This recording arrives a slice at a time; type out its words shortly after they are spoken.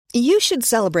You should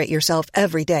celebrate yourself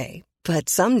every day, but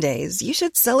some days you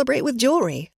should celebrate with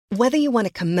jewelry. Whether you want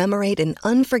to commemorate an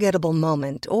unforgettable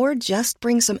moment or just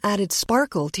bring some added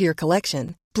sparkle to your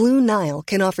collection, Blue Nile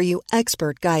can offer you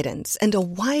expert guidance and a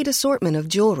wide assortment of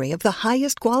jewelry of the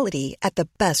highest quality at the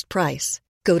best price.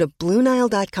 Go to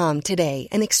BlueNile.com today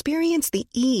and experience the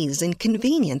ease and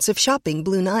convenience of shopping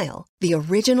Blue Nile, the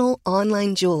original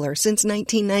online jeweler since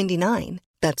 1999.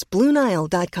 That's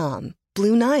BlueNile.com.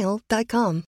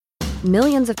 BlueNile.com.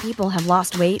 Millions of people have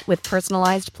lost weight with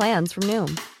personalized plans from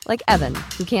Noom. Like Evan,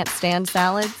 who can't stand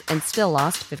salads and still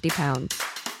lost 50 pounds.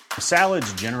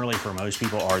 Salads generally for most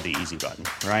people are the easy button,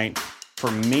 right? For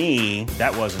me,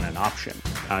 that wasn't an option.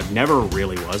 I never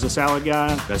really was a salad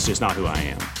guy. That's just not who I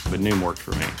am. But Noom worked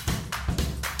for me.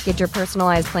 Get your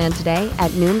personalized plan today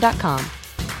at Noom.com.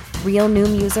 Real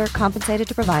Noom user compensated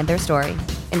to provide their story.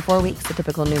 In 4 weeks, the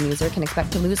typical Noom user can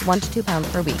expect to lose 1 to 2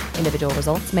 pounds per week. Individual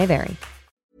results may vary.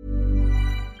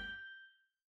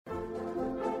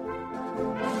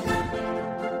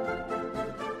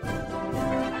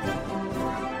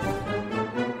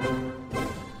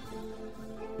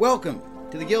 Welcome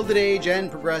to the Gilded Age and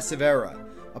Progressive Era,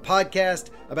 a podcast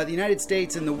about the United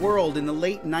States and the world in the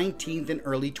late 19th and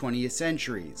early 20th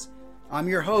centuries. I'm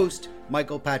your host,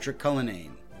 Michael Patrick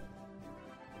Cullinane.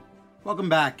 Welcome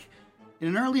back. In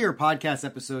an earlier podcast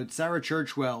episode, Sarah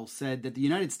Churchwell said that the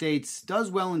United States does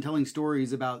well in telling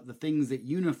stories about the things that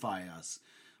unify us,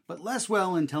 but less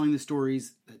well in telling the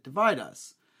stories that divide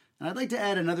us. And I'd like to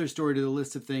add another story to the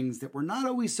list of things that we're not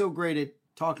always so great at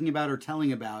talking about or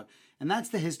telling about, and that's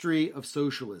the history of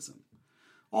socialism.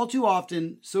 All too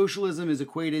often, socialism is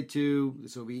equated to the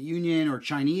Soviet Union or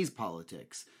Chinese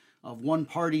politics of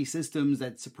one-party systems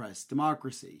that suppress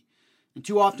democracy. And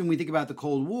too often we think about the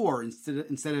Cold War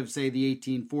instead of, say, the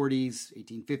 1840s,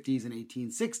 1850s, and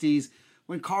 1860s,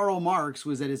 when Karl Marx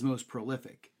was at his most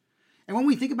prolific. And when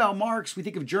we think about Marx, we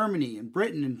think of Germany and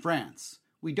Britain and France.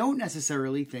 We don't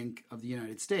necessarily think of the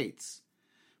United States.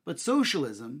 But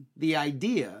socialism, the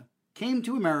idea, came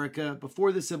to America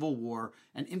before the Civil War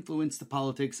and influenced the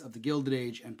politics of the Gilded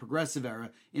Age and Progressive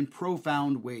Era in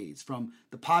profound ways, from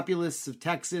the populists of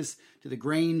Texas to the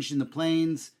Grange in the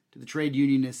plains to the trade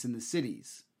unionists in the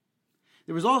cities.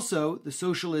 There was also the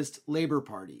Socialist Labor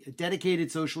Party, a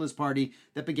dedicated socialist party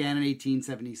that began in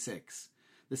 1876,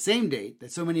 the same date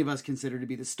that so many of us consider to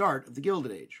be the start of the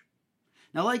Gilded Age.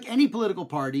 Now, like any political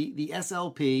party, the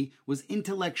SLP was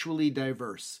intellectually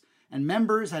diverse, and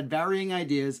members had varying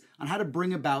ideas on how to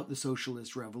bring about the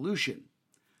socialist revolution.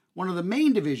 One of the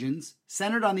main divisions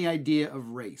centered on the idea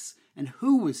of race and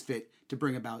who was fit to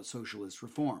bring about socialist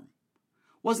reform.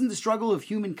 Wasn't the struggle of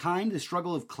humankind the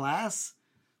struggle of class?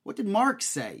 What did Marx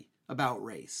say about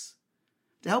race?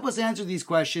 To help us answer these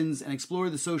questions and explore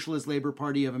the Socialist Labor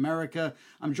Party of America,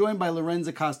 I'm joined by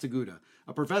Lorenzo Costagutta,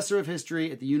 a professor of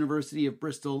history at the University of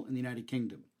Bristol in the United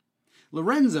Kingdom.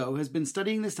 Lorenzo has been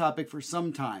studying this topic for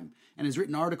some time and has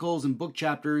written articles and book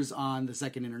chapters on the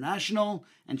Second International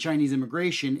and Chinese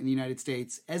immigration in the United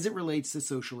States as it relates to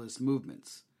socialist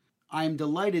movements. I am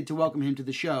delighted to welcome him to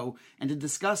the show and to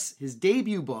discuss his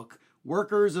debut book,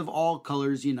 Workers of All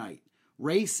Colors Unite: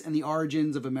 Race and the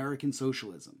Origins of American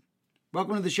Socialism.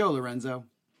 Welcome to the show, Lorenzo.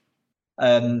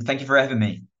 Thank you for having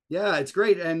me. Yeah, it's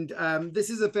great. And this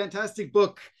is a fantastic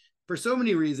book for so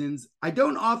many reasons. I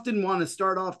don't often want to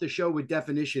start off the show with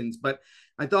definitions, but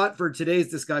I thought for today's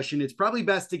discussion, it's probably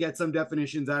best to get some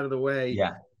definitions out of the way.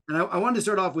 Yeah. And I wanted to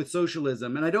start off with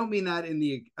socialism. And I don't mean that in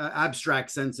the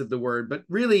abstract sense of the word, but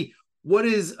really, what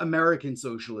is American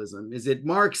socialism? Is it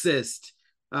Marxist?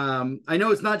 I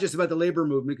know it's not just about the labor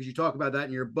movement, because you talk about that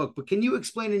in your book, but can you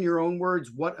explain in your own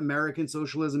words what American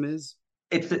socialism is?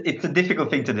 It's a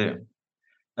difficult thing to do,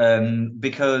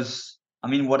 because I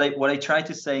mean, what I try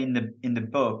to say in the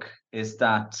book is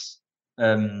that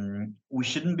we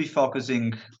shouldn't be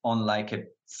focusing on like a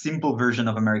simple version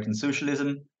of American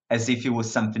socialism as if it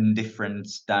was something different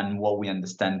than what we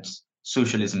understand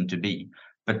socialism to be.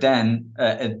 But then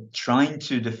trying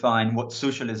to define what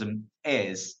socialism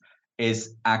is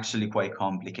actually quite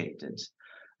complicated.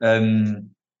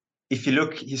 If you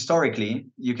look historically,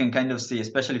 you can kind of see,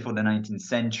 especially for the 19th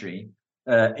century,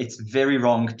 it's very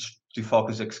wrong to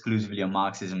focus exclusively on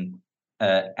Marxism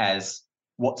as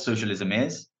what socialism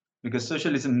is, because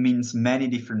socialism means many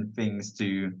different things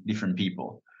to different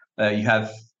people. You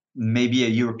have maybe a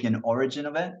European origin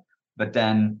of it, but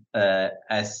then,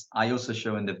 as I also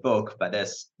show in the book, but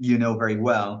as you know very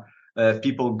well,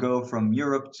 people go from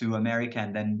Europe to America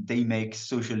and then they make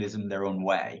socialism their own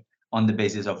way on the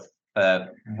basis of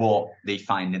what they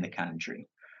find in the country.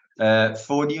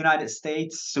 For the United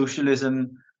States,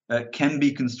 socialism can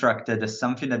be constructed as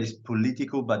something that is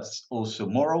political but also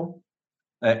moral.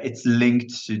 It's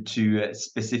linked to a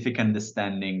specific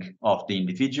understanding of the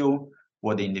individual,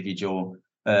 what the individual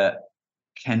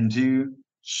can do,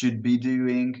 should be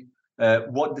doing,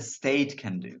 what the state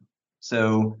can do.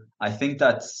 So I think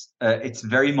that's it's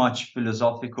very much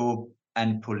philosophical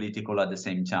and political at the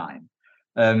same time.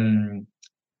 In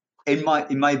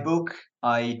my book,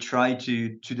 I try to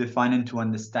define and to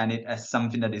understand it as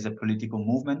something that is a political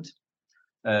movement.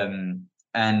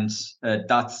 And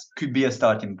that could be a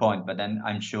starting point, but then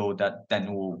I'm sure that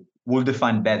then we'll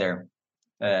define better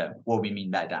what we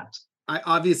mean by that.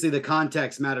 Obviously the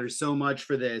context matters so much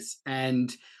for this,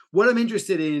 and what I'm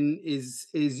interested in is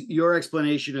your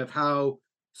explanation of how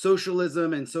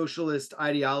socialism and socialist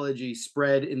ideology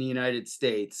spread in the United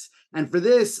States. And for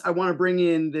this, I want to bring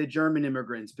in the German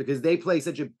immigrants because they play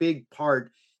such a big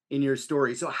part in your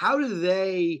story. So how do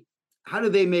they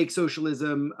make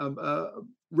socialism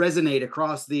resonate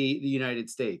across the United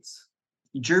States?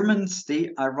 Germans,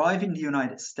 they arrive in the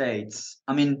United States.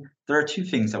 I mean, there are two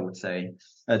things I would say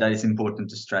that is important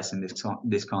to stress in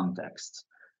this context.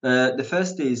 The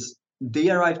first is they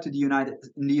arrive in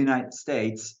the United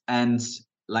States, and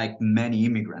like many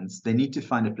immigrants, they need to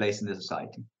find a place in the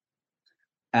society.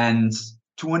 And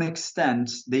to an extent,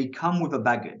 they come with a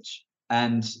baggage,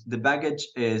 and the baggage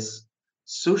is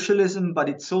socialism, but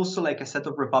it's also like a set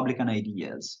of Republican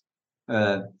ideas,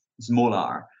 small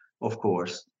r, of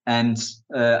course, and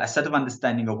a set of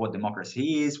understanding of what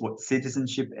democracy is, what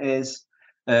citizenship is,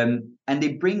 and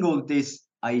they bring all these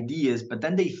ideas, but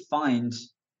then they find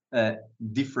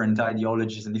different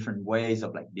ideologies and different ways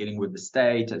of like dealing with the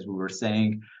state, as we were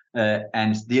saying,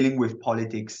 and dealing with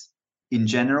politics in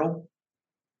general.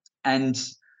 And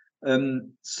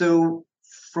so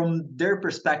from their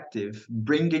perspective,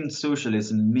 bringing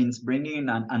socialism means bringing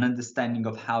an understanding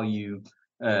of how you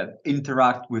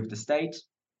interact with the state,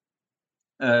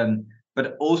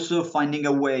 but also finding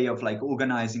a way of like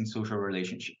organizing social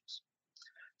relationships.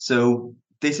 So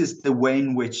this is the way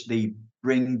in which they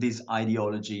bring this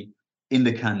ideology in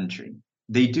the country.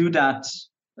 They do that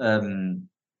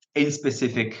in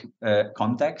specific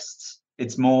contexts.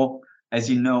 It's more, as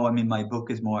you know, I mean, my book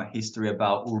is more a history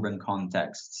about urban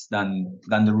contexts than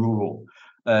the rural,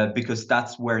 because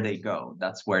that's where they go.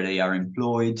 That's where they are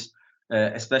employed,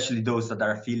 especially those that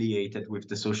are affiliated with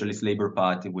the Socialist Labour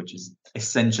Party, which is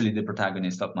essentially the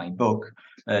protagonist of my book.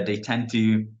 They tend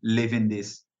to live in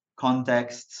these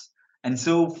contexts. And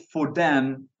so for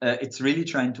them, it's really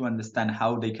trying to understand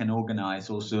how they can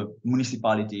organize also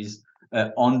municipalities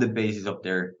on the basis of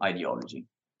their ideology.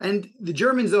 And the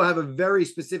Germans, though, have a very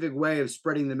specific way of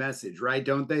spreading the message, right?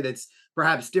 Don't they? That's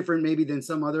perhaps different maybe than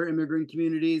some other immigrant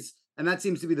communities. And that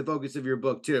seems to be the focus of your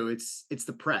book, too. It's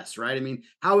the press, right? I mean,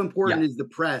 how important is the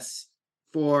press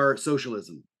for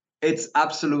socialism? It's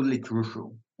absolutely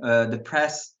crucial. The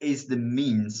press is the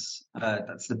means,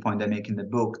 that's the point I make in the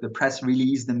book. The press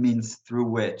really is the means through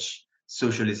which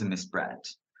socialism is spread.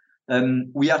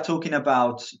 We are talking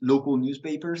about local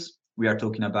newspapers. We are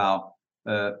talking about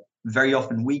very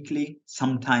often weekly,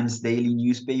 sometimes daily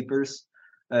newspapers.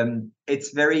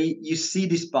 You see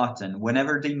this pattern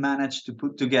whenever they manage to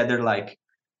put together like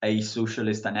a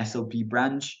socialist and SLP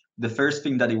branch, the first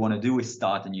thing that they want to do is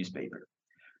start a newspaper.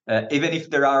 Even if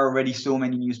there are already so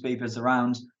many newspapers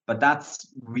around, but that's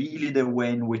really the way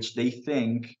in which they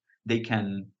think they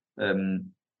can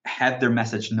have their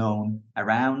message known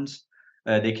around.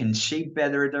 They can shape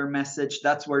better their message.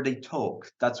 That's where they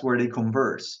talk. That's where they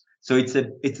converse. So it's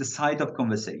a site of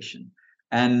conversation,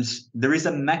 and there is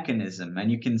a mechanism,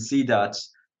 and you can see that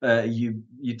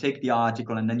you take the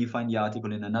article and then you find the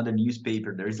article in another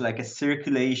newspaper. There is like a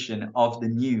circulation of the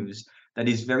news that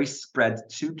is very spread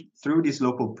through this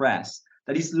local press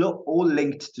that is all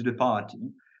linked to the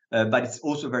party, but it's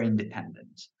also very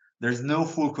independent. There's no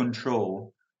full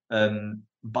control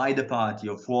by the party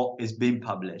of what is being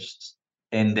published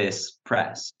in this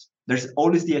press. There's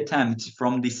always the attempt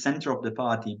from the center of the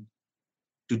party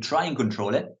to try and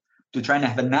control it, to try and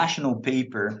have a national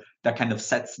paper that kind of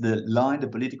sets the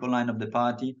political line of the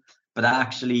party, but that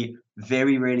actually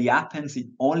very rarely happens. It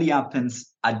only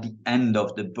happens at the end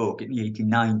of the book in the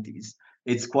 1890s.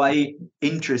 It's quite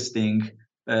interesting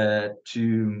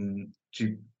to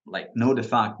like know the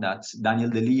fact that Daniel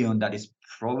de Leon, that is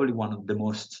probably one of the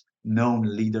most known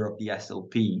leader of the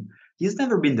SLP, he's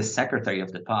never been the secretary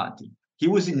of the party. He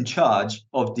was in charge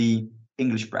of the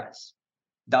English press.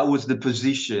 That was the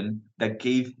position that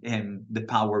gave him the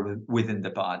power within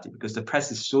the party, because the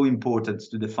press is so important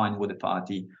to define what the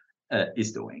party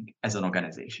is doing as an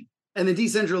organization. And the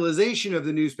decentralization of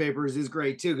the newspapers is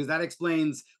great too, because that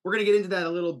explains, we're going to get into that a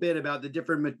little bit about the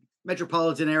different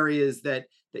metropolitan areas that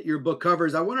your book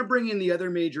covers. I want to bring in the other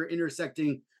major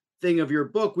intersecting thing of your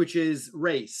book, which is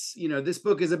race. This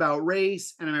book is about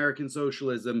race and American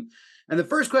socialism. And the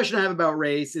first question I have about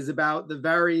race is about the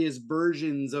various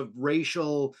versions of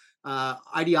racial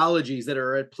ideologies that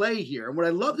are at play here. And what I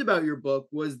loved about your book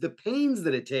was the pains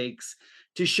that it takes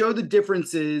to show the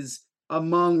differences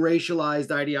among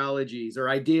racialized ideologies or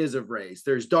ideas of race.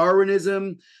 There's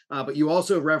Darwinism, but you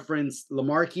also reference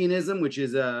Lamarckianism, which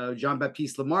is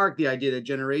Jean-Baptiste Lamarck, the idea that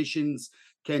generations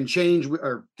can change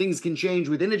or things can change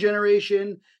within a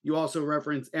generation. You also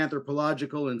reference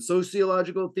anthropological and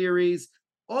sociological theories.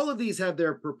 All of these have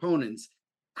their proponents.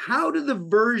 How do the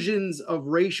versions of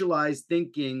racialized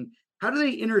thinking, how do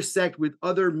they intersect with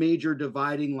other major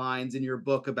dividing lines in your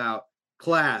book about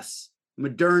class,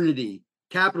 modernity,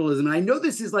 capitalism? And I know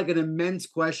this is like an immense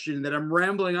question that I'm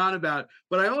rambling on about,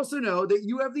 but I also know that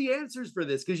you have the answers for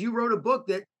this because you wrote a book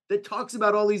that talks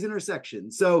about all these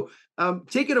intersections. So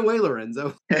take it away,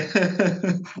 Lorenzo.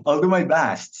 I'll do my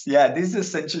best. Yeah, this is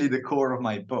essentially the core of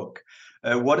my book.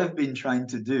 What I've been trying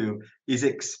to do is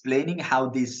explaining how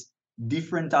these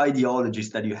different ideologies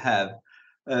that you have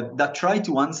that try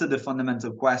to answer the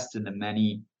fundamental question that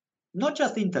many, not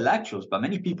just intellectuals, but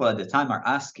many people at the time are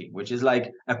asking, which is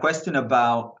like a question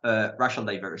about racial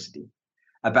diversity,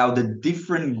 about the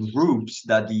different groups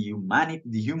that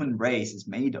the human race is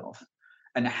made of,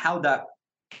 and how that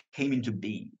came into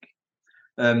being.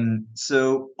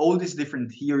 So all these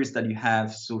different theories that you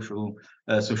have, social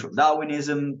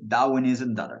Darwinism,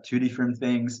 that are two different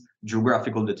things,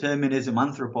 geographical determinism,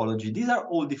 anthropology, these are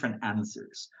all different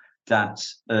answers that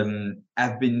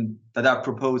are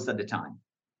proposed at the time.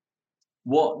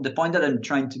 What the point that I'm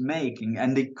trying to make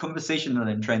and the conversation that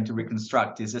I'm trying to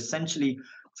reconstruct is essentially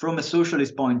from a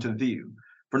socialist point of view,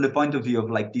 from the point of view of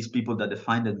like these people that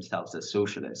define themselves as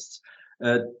socialists.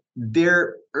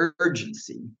 Their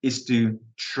urgency is to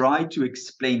try to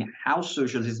explain how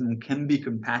socialism can be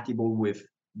compatible with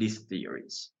these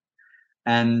theories.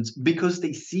 And because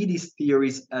they see these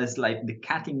theories as like the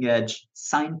cutting edge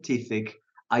scientific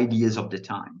ideas of the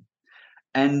time.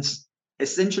 And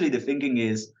essentially the thinking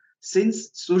is, since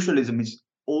socialism is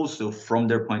also from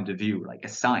their point of view like a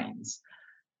science,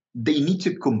 they need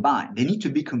to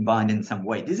be combined in some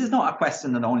way. This is not a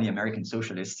question that only American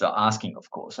socialists are asking, of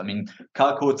course. I mean,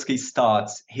 Karl Kautsky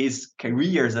starts his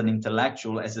career as an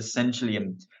intellectual as essentially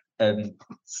a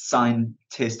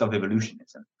scientist of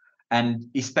evolutionism. And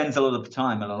he spends a lot of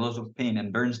time and a lot of pain,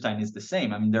 and Bernstein is the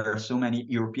same. I mean, there are so many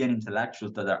European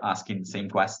intellectuals that are asking the same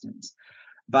questions.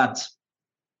 But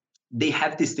they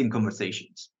have distinct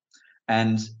conversations.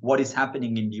 And what is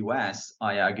happening in the US,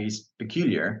 I argue, is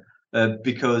peculiar,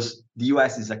 because the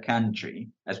US is a country,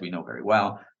 as we know very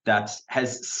well, that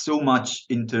has so much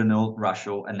internal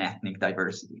racial and ethnic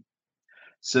diversity.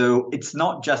 So it's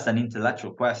not just an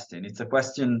intellectual question, it's a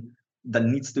question that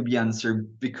needs to be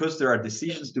answered because there are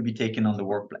decisions to be taken on the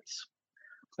workplace.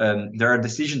 There are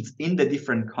decisions in the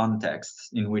different contexts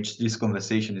in which this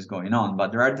conversation is going on,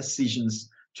 but there are decisions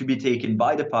to be taken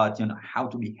by the party on how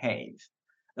to behave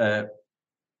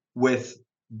with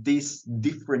these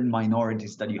different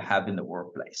minorities that you have in the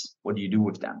workplace. What do you do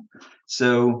with them?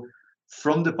 So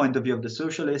from the point of view of the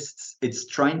socialists, it's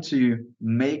trying to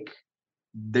make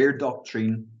their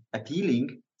doctrine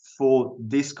appealing for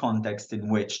this context in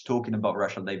which talking about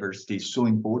racial diversity is so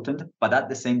important, but at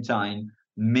the same time,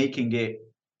 making it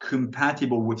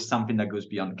compatible with something that goes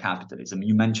beyond capitalism.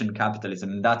 You mentioned capitalism,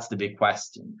 and that's the big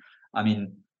question. I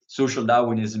mean, social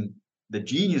Darwinism, the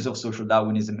genius of social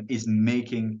Darwinism is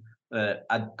making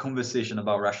a conversation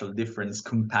about racial difference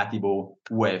compatible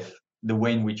with the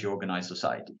way in which you organize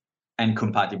society and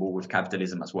compatible with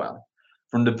capitalism as well.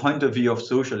 From the point of view of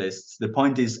socialists, the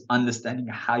point is understanding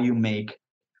how you make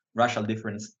racial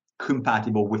difference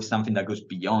compatible with something that goes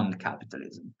beyond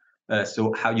capitalism.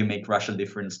 So how you make racial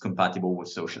difference compatible with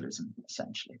socialism,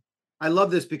 essentially. I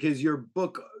love this because your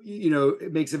book,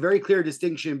 it makes a very clear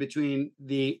distinction between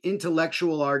the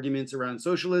intellectual arguments around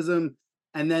socialism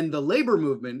and then the labor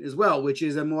movement as well, which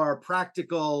is a more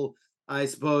practical, I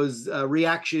suppose,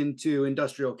 reaction to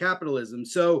industrial capitalism.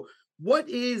 So what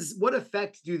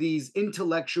effect do these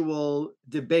intellectual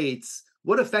debates,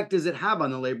 what effect does it have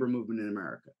on the labor movement in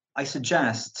America? I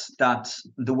suggest that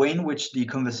the way in which the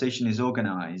conversation is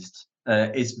organized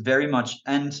is very much,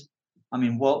 and I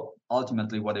mean, well,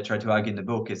 ultimately what I try to argue in the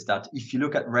book is that if you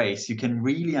look at race, you can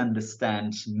really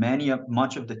understand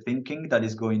much of the thinking that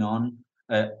is going on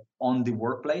the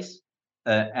workplace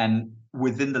and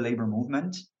within the labor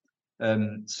movement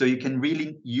So you can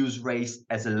really use race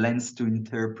as a lens to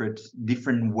interpret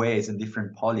different ways and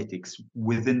different politics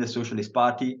within the Socialist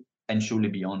Party and surely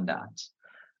beyond that.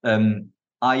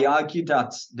 I argue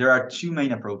that there are two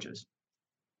main approaches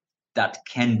that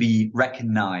can be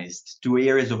recognized, two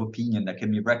areas of opinion that can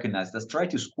be recognized, that try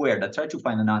to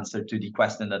find an answer to the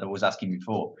question that I was asking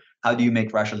before. How do you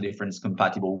make racial difference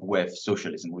compatible with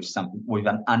socialism, with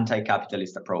an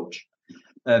anti-capitalist approach?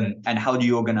 And how do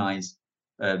you organize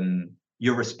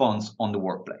your response on the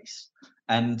workplace?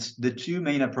 And the two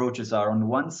main approaches are, on the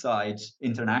one side,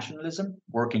 internationalism,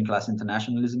 working class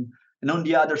internationalism, and on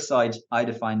the other side, I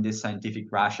define this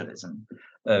scientific racialism.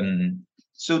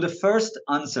 So the first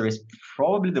answer is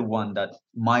probably the one that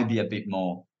might be a bit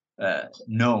more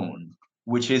known,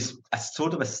 which is a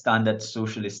sort of a standard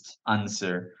socialist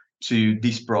answer to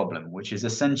this problem, which is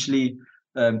essentially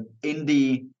in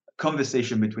the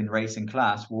conversation between race and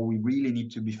class, what we really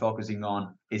need to be focusing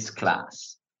on is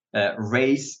class.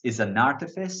 Race is an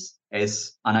artifice,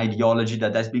 is an ideology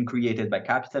that has been created by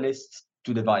capitalists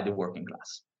to divide the working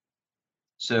class.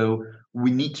 So we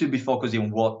need to be focusing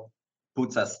on what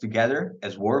puts us together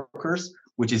as workers,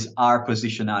 which is our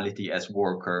positionality as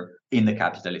worker in the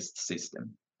capitalist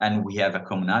system. And we have a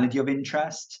commonality of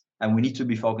interest, and we need to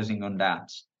be focusing on that.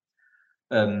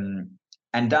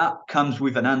 And that comes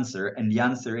with an answer, and the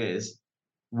answer is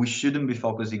we shouldn't be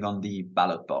focusing on the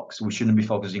ballot box. We shouldn't be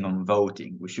focusing on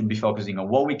voting. We should be focusing on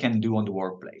what we can do on the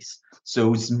workplace.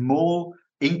 So small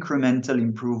incremental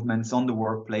improvements on the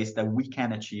workplace that we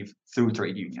can achieve through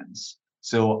trade unions.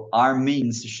 So our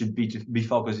means should be to be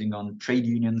focusing on trade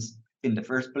unions in the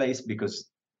first place,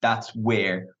 because that's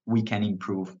where we can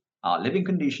improve our living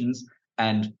conditions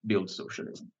and build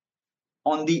socialism.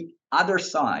 On the other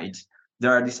side,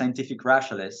 there are the scientific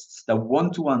rationalists that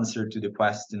want to answer to the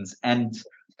questions and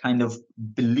kind of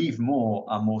believe more,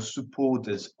 are more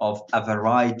supporters of a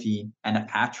variety and a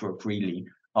patchwork, really,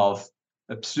 of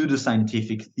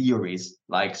pseudoscientific theories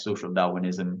like social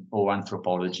Darwinism or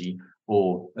anthropology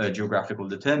or geographical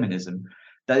determinism,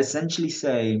 that essentially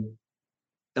say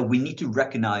that we need to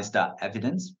recognize that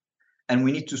evidence and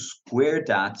we need to square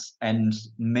that and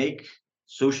make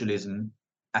socialism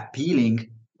appealing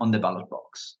on the ballot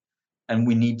box. And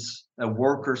we need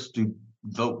workers to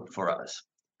vote for us.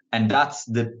 And that's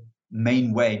the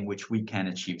main way in which we can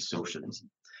achieve socialism.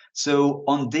 So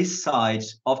on this side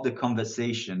of the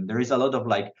conversation, there is a lot of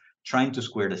trying to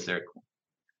square the circle,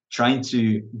 trying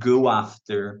to go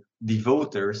after the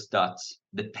voters that,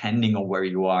 depending on where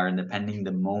you are and depending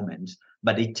the moment,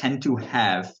 but they tend to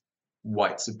have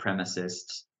white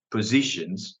supremacist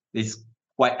positions. It's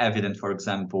quite evident, for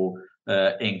example,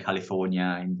 in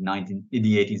California in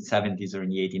the 1870s or in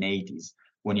the 1880s,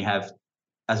 when you have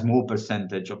a small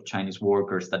percentage of Chinese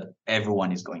workers that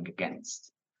everyone is going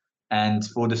against. And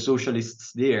for the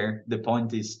socialists there, the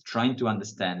point is trying to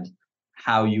understand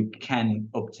how you can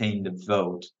obtain the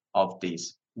vote of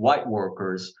these white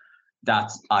workers that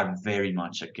are very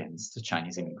much against the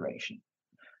Chinese immigration.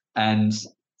 And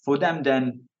for them,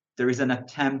 then, there is an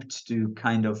attempt to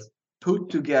kind of put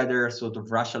together a sort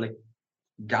of racial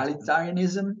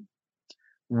egalitarianism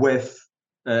with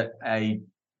a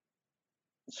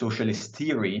socialist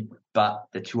theory, but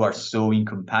the two are so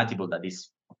incompatible that these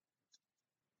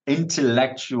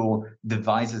intellectual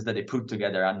devices that they put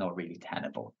together are not really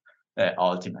tenable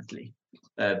ultimately.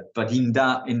 But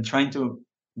in trying to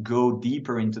go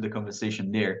deeper into the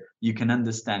conversation there, you can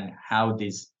understand how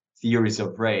these theories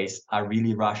of race are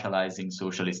really racializing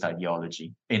socialist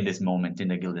ideology in this moment in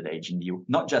the Gilded Age,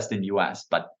 not just in the US,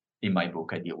 but in my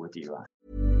book, I deal with the US.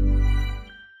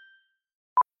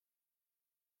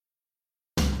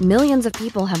 Millions of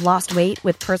people have lost weight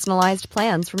with personalized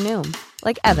plans from Noom.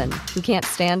 Like Evan, who can't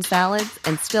stand salads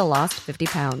and still lost 50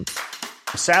 pounds.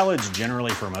 Salads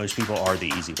generally for most people are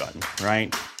the easy button,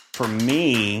 right? For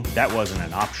me, that wasn't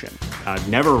an option. I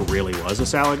never really was a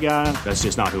salad guy. That's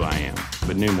just not who I am.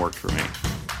 But Noom worked for me.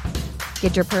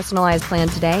 Get your personalized plan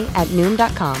today at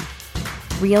Noom.com.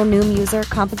 Real Noom user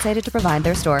compensated to provide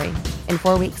their story. In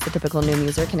 4 weeks, the typical Noom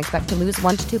user can expect to lose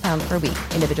 1 to 2 pounds per week.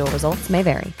 Individual results may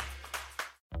vary.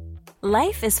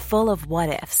 Life is full of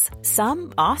what-ifs.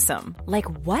 Some awesome, like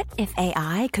what if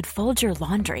AI could fold your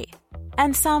laundry?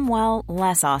 And some, well,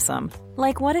 less awesome,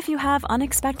 like what if you have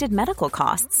unexpected medical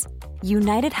costs?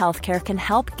 United Healthcare can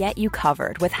help get you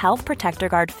covered with Health Protector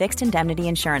Guard fixed indemnity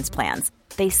insurance plans.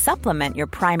 They supplement your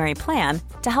primary plan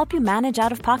to help you manage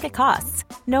out-of-pocket costs.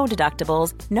 No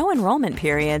deductibles, no enrollment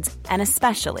periods, and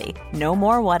especially no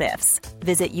more what-ifs.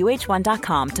 Visit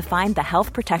UH1.com to find the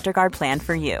Health Protector Guard plan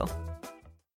for you.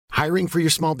 Hiring for your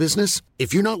small business?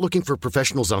 If you're not looking for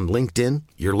professionals on LinkedIn,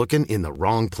 you're looking in the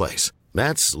wrong place.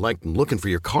 That's like looking for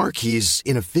your car keys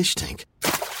in a fish tank.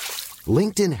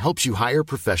 LinkedIn helps you hire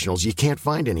professionals you can't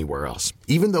find anywhere else,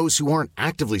 even those who aren't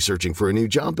actively searching for a new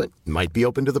job but might be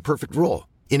open to the perfect role.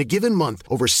 In a given month,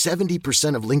 over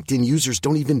 70% of LinkedIn users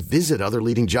don't even visit other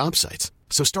leading job sites.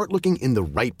 So start looking in the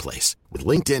right place. With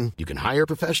LinkedIn, you can hire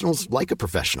professionals like a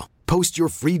professional. Post your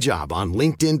free job on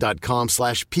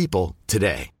linkedin.com/people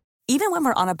today. Even when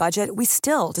we're on a budget, we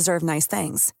still deserve nice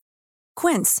things.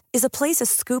 Quince is a place to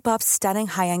scoop up stunning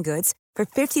high-end goods for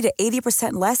 50 to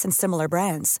 80% less than similar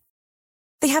brands.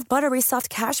 They have buttery soft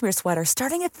cashmere sweaters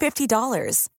starting at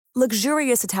 $50,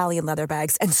 luxurious Italian leather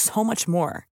bags, and so much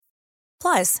more.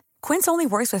 Plus, Quince only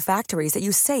works with factories that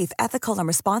use safe, ethical, and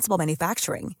responsible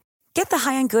manufacturing. Get the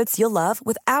high-end goods you'll love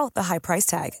without the high price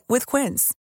tag with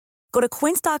Quince. Go to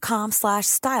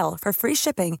quince.com/style for free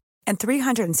shipping and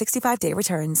 365-day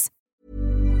returns.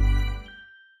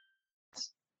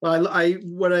 Well,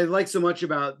 what I like so much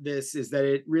about this is that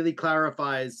it really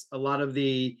clarifies a lot of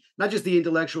the, not just the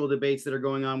intellectual debates that are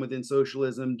going on within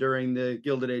socialism during the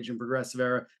Gilded Age and Progressive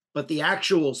Era, but the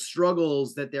actual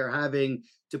struggles that they're having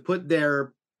to put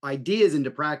their ideas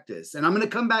into practice. And I'm going to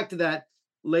come back to that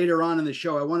later on in the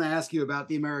show. I want to ask you about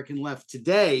the American left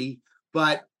today,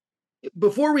 but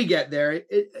before we get there,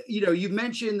 you've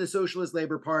mentioned the Socialist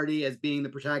Labor Party as being the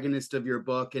protagonist of your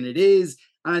book, and it is.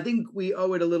 And I think we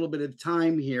owe it a little bit of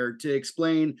time here to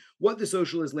explain what the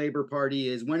Socialist Labor Party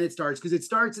is, when it starts, because it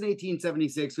starts in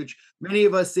 1876, which many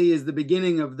of us see as the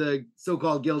beginning of the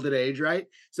so-called Gilded Age, right?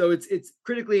 So it's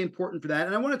critically important for that.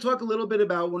 And I want to talk a little bit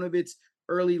about one of its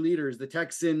early leaders, the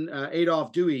Texan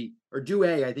Adolph Dewey, or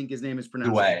Dewey, I think his name is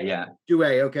pronounced. Dewey, yeah.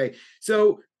 Dewey, okay.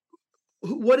 So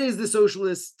what is the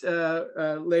Socialist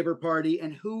Labor Party,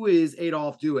 and who is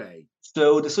Adolph Dewey?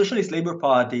 So the Socialist Labor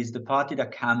Party is the party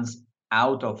that comes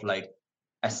out of like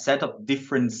a set of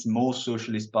different small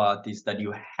socialist parties that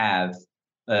you have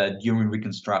during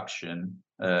Reconstruction,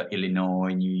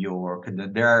 Illinois, New York,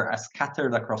 and they are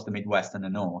scattered across the Midwest and the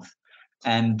North.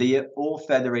 And they all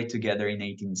federate together in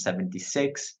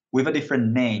 1876 with a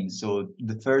different name. So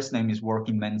the first name is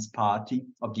Working Men's Party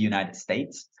of the United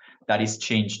States. That is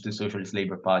changed to Socialist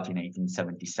Labor Party in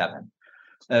 1877.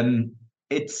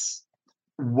 It's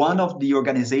one of the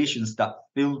organizations that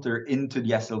filter into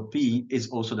the SLP is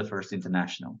also the First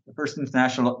International. The First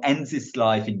International ends its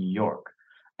life in New York,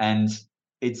 and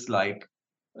it's like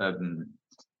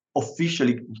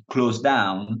officially closed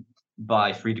down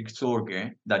by Friedrich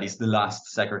Sorge, that is the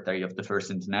last secretary of the First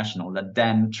International, that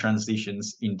then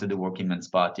transitions into the Working Men's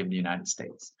Party of the United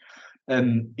States.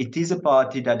 It is a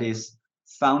party that is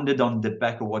founded on the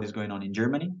back of what is going on in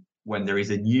Germany, when there is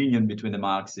a union between the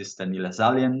Marxists and the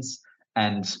Lassalleans,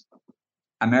 and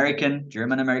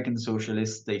German-American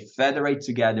socialists, they federate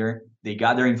together, they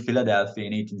gather in Philadelphia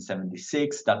in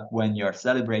 1876, that when you're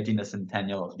celebrating the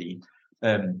centennial of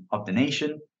the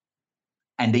nation,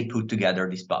 and they put together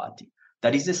this party.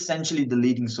 That is essentially the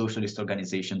leading socialist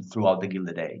organization throughout the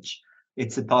Gilded Age.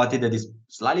 It's a party that is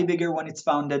slightly bigger when it's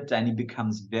founded, and it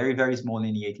becomes very, very small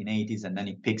in the 1880s, and then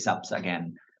it picks up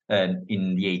again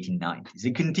in the 1890s.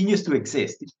 It continues to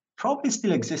exist. It probably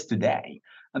still exists today.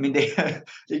 I mean,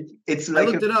 it's like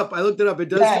I looked it up. It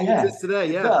does exist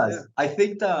today. It does. Yeah. I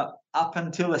think that up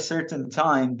until a certain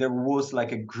time, there was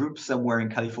like a group somewhere in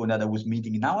California that was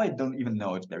meeting. Now I don't even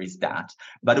know if there is that,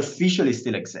 but officially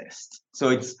still exists. So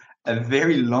it's a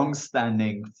very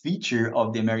long-standing feature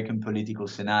of the American political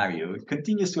scenario. It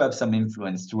continues to have some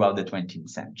influence throughout the 20th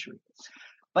century.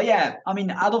 But yeah, I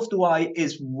mean, Adolf Dewey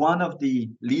is one of the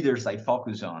leaders I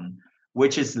focus on,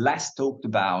 which is less talked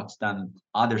about than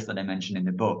others that I mentioned in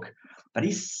the book. But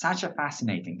he's such a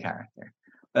fascinating character.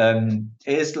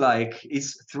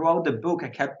 It's throughout the book, I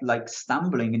kept like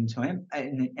stumbling into him,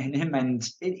 and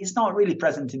it's not really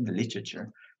present in the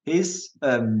literature. He's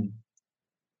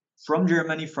from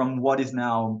Germany, from what is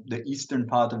now the eastern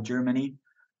part of Germany,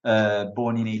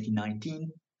 born in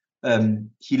 1819.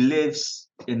 He lives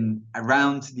in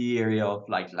around the area of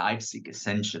like Leipzig,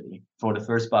 essentially, for the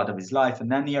first part of his life.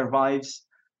 And then he arrives,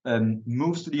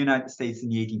 moves to the United States in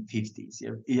the 1850s.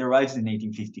 He arrives in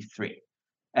 1853.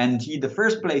 And the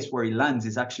first place where he lands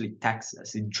is actually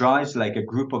Texas. He drives like a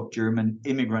group of German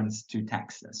immigrants to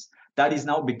Texas. That is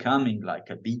now becoming like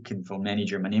a beacon for many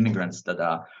German immigrants that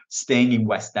are staying in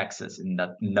West Texas in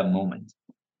that moment.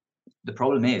 The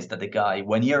problem is that the guy,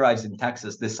 when he arrives in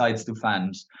Texas, decides to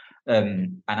found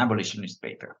an abolitionist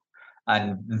paper,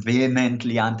 and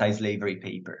vehemently anti-slavery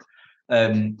paper.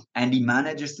 And he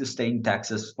manages to stay in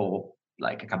Texas for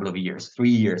like a couple of years, 3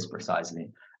 years precisely.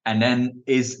 And then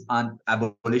his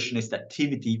abolitionist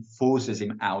activity forces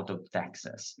him out of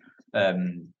Texas.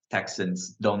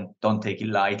 Texans don't take it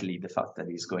lightly, the fact that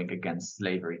he's going against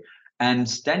slavery. And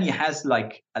then he has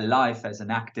like a life as an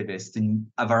activist in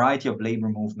a variety of labor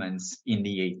movements in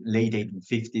the late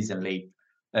 1850s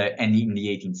and in the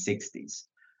 1860s.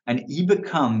 And he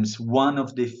becomes one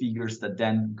of the figures that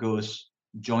then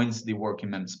joins the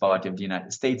Working Men's Party of the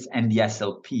United States and the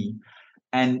SLP.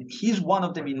 And he's one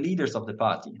of the main leaders of the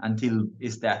party until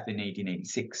his death in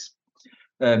 1886.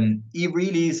 He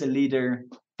really is a leader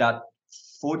that,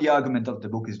 for the argument of the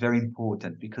book, is very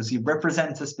important because he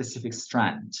represents a specific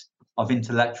strand of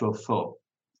intellectual thought.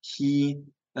 He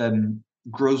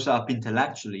grows up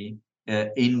intellectually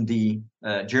in the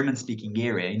German-speaking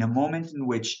area in a moment in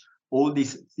which all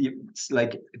these,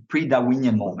 like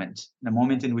pre-Darwinian moment, a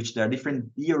moment in which there are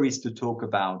different theories to talk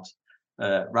about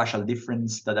racial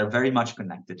difference that are very much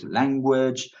connected to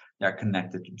language, they're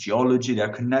connected to geology, they're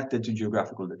connected to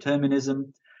geographical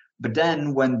determinism. But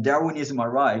then when Darwinism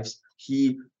arrives,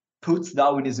 he puts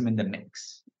Darwinism in the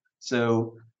mix.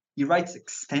 So he writes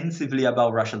extensively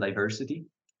about racial diversity,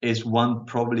 is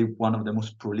probably one of the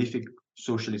most prolific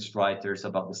socialist writers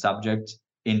about the subject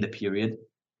in the period.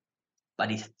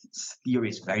 But his theory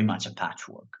is very much a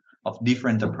patchwork of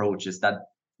different approaches that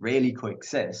rarely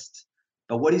coexist.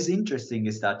 But what is interesting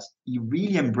is that he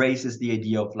really embraces the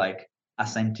idea of like a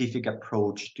scientific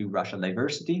approach to racial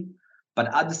diversity,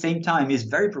 but at the same time is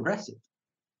very progressive.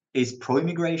 Is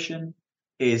pro-immigration,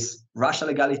 is racial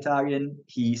egalitarian.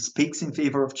 He speaks in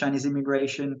favor of Chinese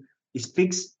immigration. He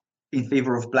speaks in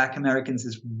favor of Black Americans.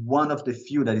 Is one of the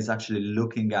few that is actually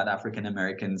looking at African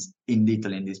Americans in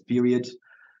detail in this period.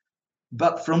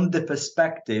 But from the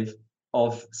perspective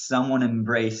of someone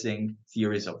embracing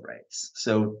theories of race.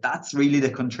 So that's really the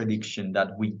contradiction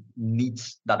that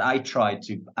I try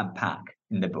to unpack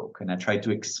in the book. And I try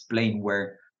to explain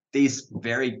where these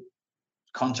very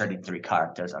contradictory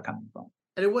characters are coming from.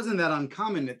 And it wasn't that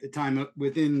uncommon at the time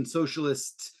within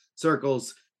socialist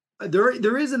circles.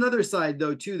 There is another side,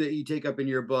 though, too, that you take up in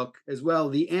your book as well,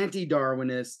 the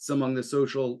anti-Darwinists among the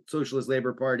Socialist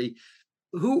Labor Party.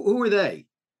 Who are they?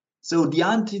 So the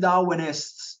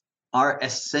anti-Darwinists are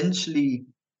essentially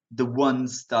the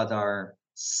ones that are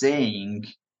saying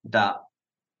that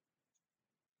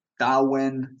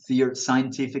Darwin,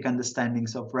 scientific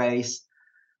understandings of race,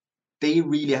 they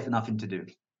really have nothing to do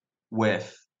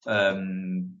with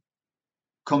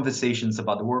conversations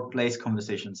about the workplace,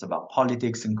 conversations about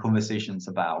politics, and conversations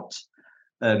about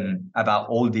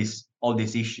all these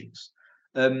issues.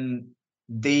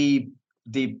 The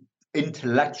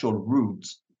intellectual root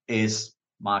is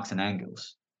Marx and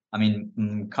Engels. I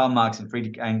mean, Karl Marx and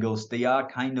Friedrich Engels, they are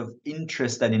kind of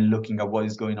interested in looking at what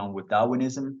is going on with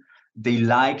Darwinism. They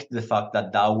like the fact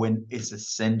that Darwin is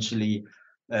essentially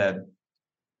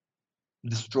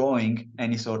destroying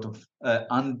any sort of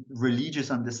religious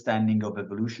understanding of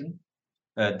evolution.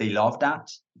 They love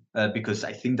that because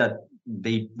I think that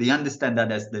they understand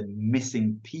that as the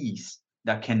missing piece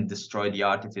that can destroy the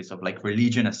artifice of like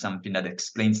religion as something that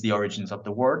explains the origins of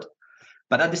the world.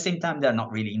 But at the same time, they're not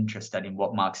really interested in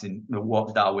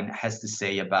what Darwin has to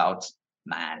say about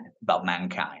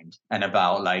mankind, and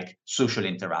about like social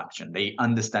interaction. They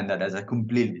understand that as a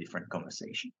completely different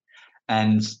conversation.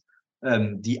 And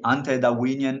the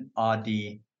anti-Darwinian are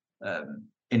the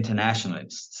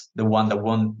internationalists, the ones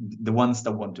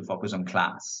that want to focus on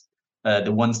class,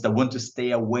 the ones that want to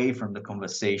stay away from the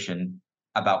conversation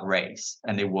about race,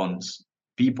 and they want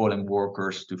people and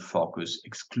workers to focus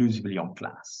exclusively on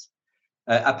class.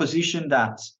 A position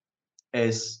that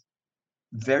is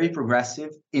very progressive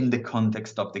in the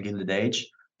context of the Gilded Age,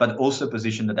 but also a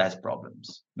position that has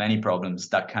problems, many problems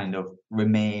that kind of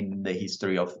remain in the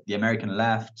history of the American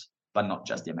left, but not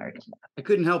just the American left. I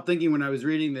couldn't help thinking when I was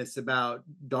reading this about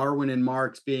Darwin and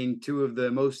Marx being two of the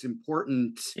most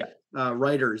important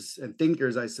writers and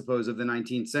thinkers, I suppose, of the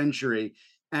 19th century.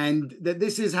 And that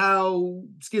this is how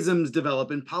schisms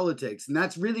develop in politics. And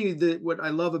that's really what I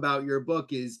love about your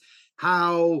book is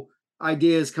how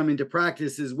ideas come into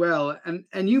practice as well.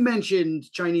 And you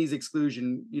mentioned Chinese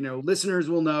exclusion. You know, listeners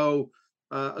will know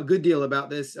a good deal about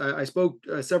this. I spoke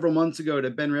several months ago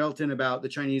to Ben Railton about the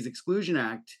Chinese Exclusion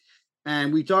Act,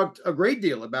 and we talked a great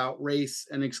deal about race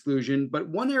and exclusion. But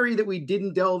one area that we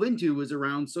didn't delve into was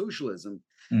around socialism.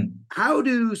 How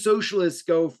do socialists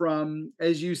go from,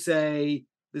 as you say,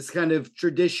 this kind of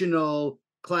traditional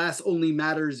class only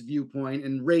matters viewpoint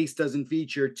and race doesn't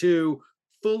feature, to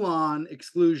full-on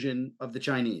exclusion of the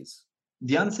Chinese?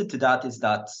 The answer to that is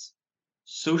that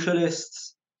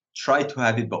socialists try to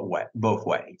have it both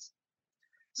ways.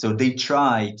 So they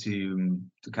try to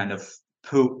kind of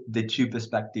put the two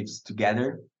perspectives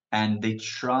together, and they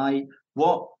try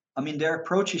their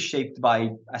approach is shaped by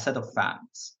a set of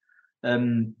facts.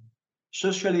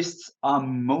 Socialists are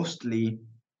mostly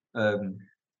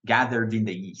gathered in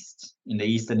the East and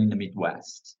in the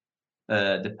Midwest.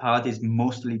 The party is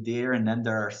mostly there, and then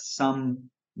there are some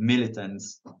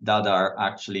militants that are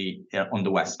actually on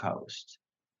the West Coast.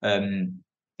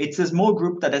 It's a small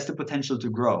group that has the potential to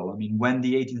grow. I mean, when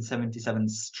the 1877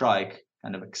 strike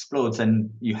kind of explodes and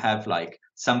you have like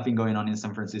something going on in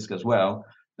San Francisco as well,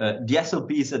 the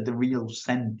SLP is at the real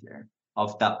center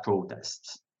of that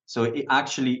protest. So it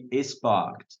actually is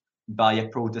sparked by a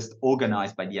protest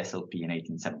organized by the SLP in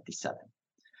 1877.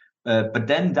 But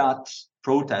then that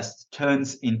protest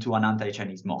turns into an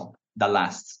anti-Chinese mob that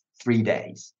lasts 3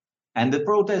 days. And the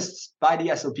protests by the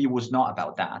SLP was not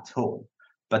about that at all.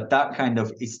 But that kind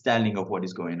of is telling of what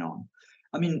is going on.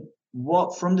 I mean,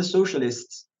 from the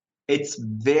socialists, it's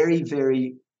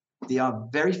they are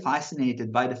very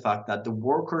fascinated by the fact that the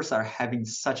workers are having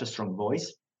such a strong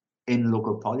voice in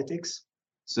local politics.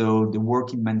 So the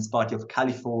Working Men's Party of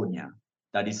California,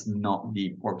 that is not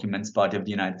the Working Men's Party of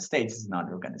the United States, it's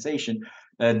another organization.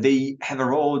 They have a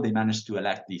role, they managed to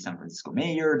elect the San Francisco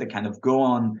mayor, they kind of go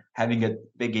on having a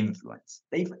big influence.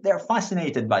 They're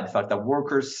fascinated by the fact that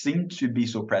workers seem to be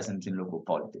so present in local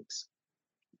politics.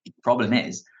 The problem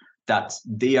is that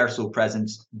they are so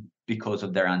present because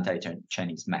of their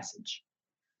anti-Chinese message.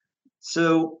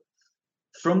 So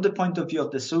from the point of view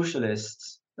of the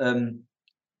socialists,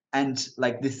 and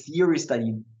like the theories that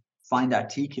you find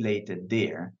articulated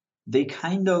there, they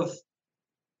kind of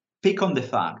pick on the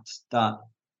fact that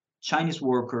Chinese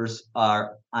workers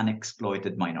are an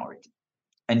exploited minority.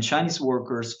 And Chinese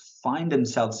workers find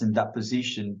themselves in that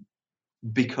position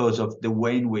because of the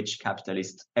way in which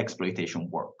capitalist exploitation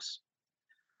works.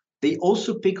 They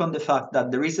also pick on the fact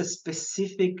that there is a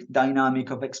specific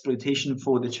dynamic of exploitation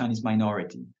for the Chinese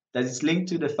minority that is linked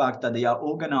to the fact that they are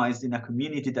organized in a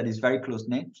community that is very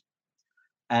close-knit,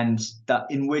 and that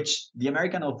in which the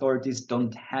American authorities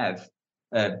don't have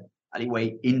a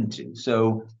way into.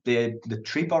 So the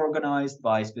trip are organized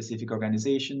by specific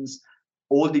organizations.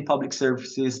 All the public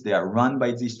services, they are run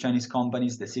by these Chinese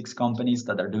companies, the 6 companies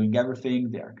that are doing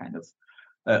everything. They are kind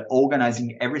of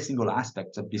organizing every single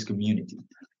aspect of this community.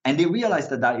 And they realize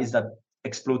that that is that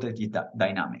exploitative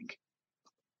dynamic.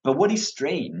 But what is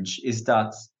strange is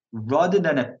that rather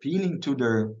than appealing to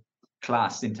their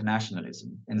class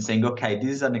internationalism and saying, okay,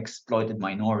 this is an exploited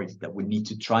minority that we need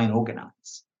to try and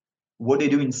organize, what they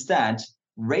do instead,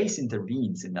 race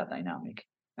intervenes in that dynamic,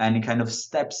 and it kind of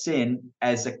steps in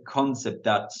as a concept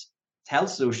that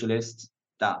tells socialists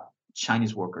that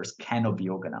Chinese workers cannot be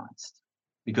organized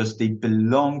because they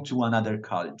belong to another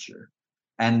culture,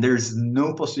 and there's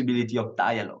no possibility of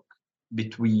dialogue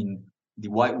between the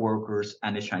white workers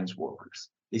and the Chinese workers.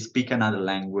 They speak another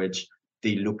language,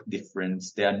 they look different,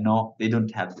 they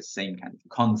don't have the same kind of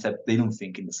concept, they don't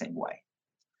think in the same way.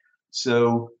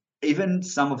 So even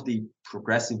some of the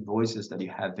progressive voices that you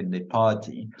have in the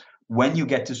party, when you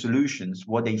get to solutions,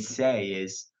 what they say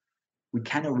is, we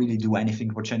cannot really do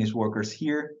anything for Chinese workers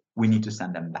here, we need to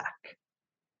send them back.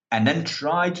 And then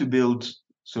try to build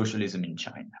socialism in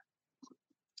China,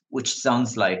 which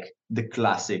sounds like the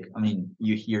classic, I mean,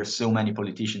 you hear so many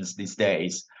politicians these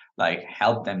days, like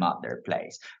help them at their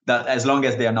place. That as long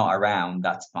as they are not around,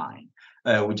 that's fine.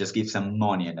 We just give some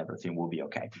money and everything will be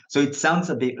okay. So it sounds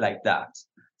a bit like that.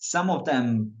 Some of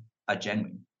them are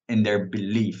genuine in their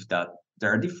belief that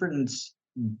there are different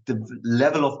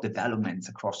level of developments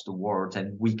across the world,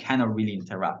 and we cannot really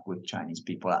interact with Chinese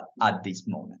people at this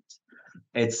moment.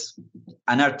 It's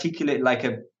an articulate, like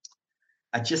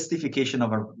a justification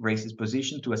of a racist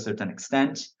position to a certain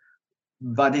extent,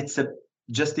 but it's a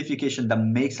justification that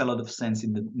makes a lot of sense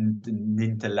in the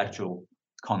intellectual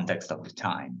context of the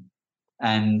time.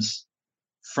 And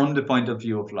from the point of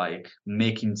view of like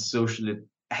making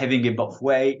having it both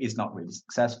way is not really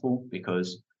successful,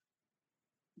 because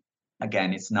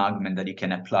again, it's an argument that you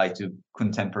can apply to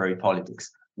contemporary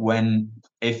politics.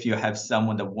 If you have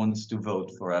someone that wants to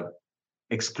vote for a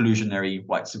exclusionary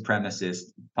white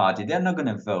supremacist party, they're not going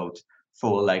to vote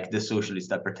for like the socialists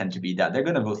that pretend to be that. They're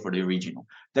going to vote for the original.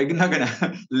 They're not going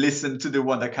to listen to the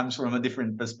one that comes from a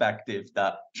different perspective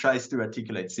that tries to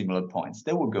articulate similar points.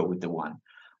 They will go with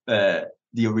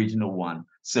the original one.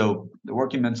 So the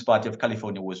Working Men's Party of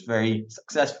California was very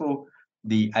successful.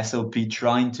 The SLP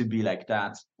trying to be like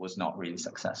that was not really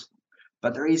successful.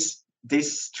 But there is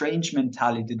this strange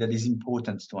mentality that is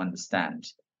important to understand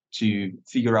to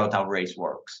figure out how race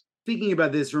works. Speaking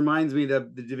about this reminds me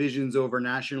that the divisions over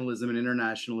nationalism and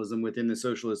internationalism within the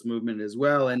socialist movement as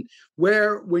well, and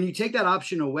when you take that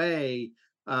option away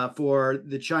for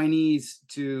the Chinese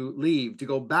to leave, to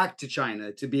go back to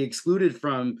China, to be excluded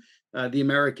from the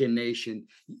American nation,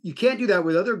 you can't do that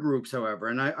with other groups, however.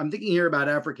 And I'm thinking here about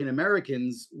African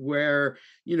Americans, where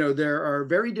there are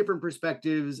very different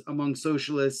perspectives among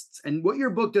socialists, and what your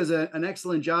book does an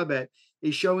excellent job at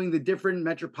is showing the different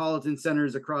metropolitan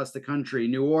centers across the country: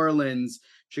 New Orleans,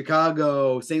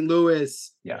 Chicago, St.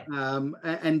 Louis,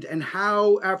 and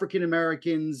how African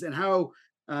Americans and how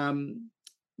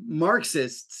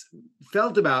Marxists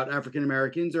felt about African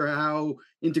Americans, or how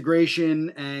integration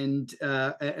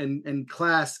and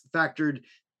class factored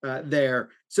there.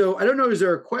 So I don't know, is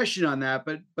there a question on that?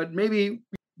 But maybe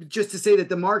just to say that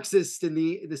the Marxist and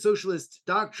the socialist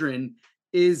doctrine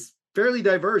is fairly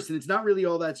diverse, and it's not really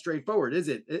all that straightforward, is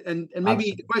it? And maybe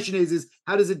absolutely. The question is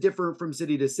how does it differ from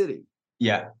city to city?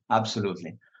 Yeah,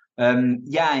 absolutely. I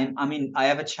mean, I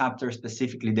have a chapter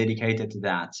specifically dedicated to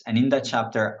that. And in that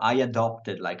chapter, I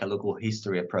adopted like a local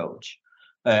history approach,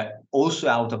 also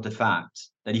out of the fact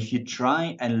that if you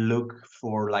try and look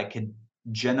for like a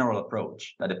general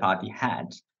approach that the party had,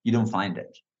 you don't find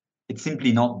it. It's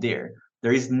simply not there.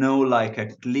 There is no like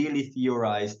a clearly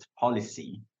theorized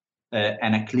policy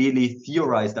and a clearly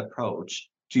theorized approach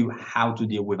to how to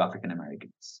deal with African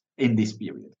Americans in this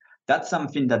period. That's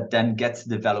something that then gets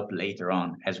developed later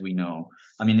on, as we know.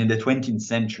 I mean, in the 20th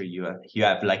century, you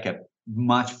have like a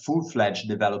much full-fledged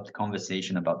developed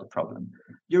conversation about the problem.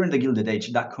 During the Gilded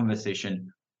Age, that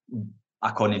conversation,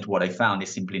 according to what I found,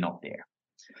 is simply not there.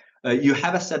 You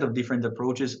have a set of different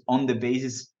approaches on the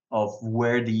basis of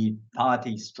where the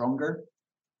party is stronger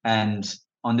and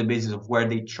on the basis of where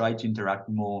they try to interact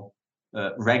more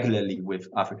regularly with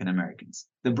African Americans.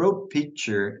 The broad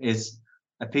picture is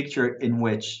a picture in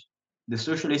which the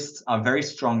socialists are very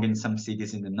strong in some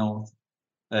cities in the north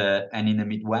and in the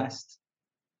Midwest,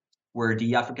 where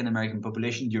the African American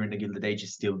population during the Gilded Age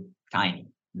is still tiny,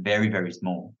 very, very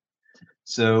small.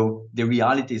 So the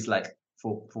reality is like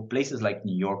for places like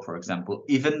New York, for example,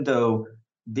 even though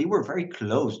they were very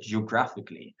close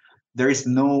geographically, there is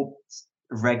no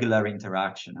regular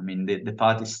interaction. I mean, the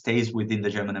party stays within the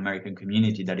German American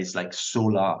community that is like so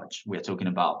large. We're talking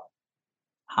about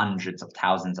hundreds of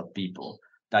thousands of people.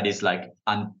 That is like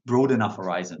a broad enough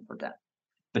horizon for them.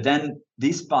 But then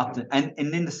this part, and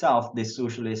in the South, the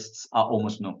socialists are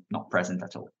almost not present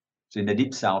at all. So in the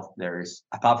Deep South, there is,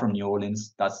 apart from New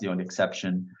Orleans, that's the only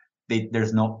exception,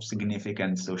 there's no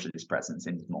significant socialist presence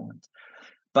in this moment.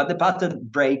 But the pattern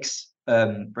breaks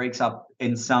up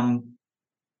in some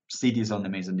cities on the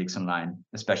Mason-Dixon line,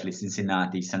 especially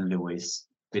Cincinnati, St. Louis,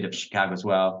 a bit of Chicago as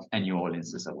well, and New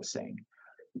Orleans, as I was saying.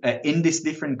 In these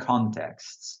different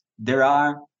contexts, there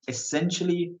are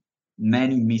essentially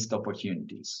many missed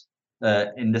opportunities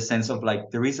in the sense of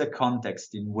like there is a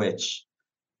context in which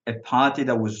a party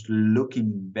that was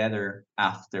looking better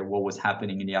after what was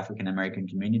happening in the African American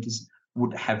communities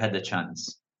would have had a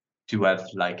chance to have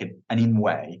like an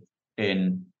in-way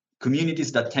in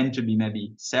communities that tend to be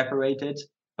maybe separated,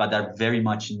 but are very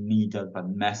much in need of a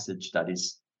message that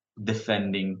is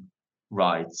defending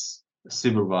rights,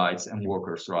 civil rights and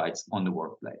workers' rights on the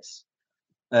workplace.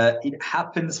 It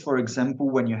happens, for example,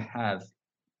 when you have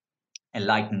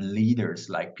enlightened leaders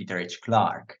like Peter H.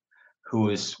 Clark, who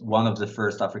is one of the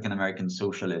first African-American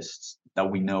socialists that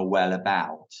we know well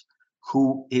about,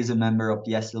 who is a member of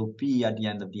the SLP at the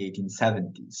end of the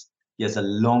 1870s. He has a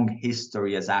long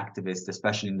history as activist,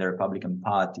 especially in the Republican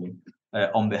Party,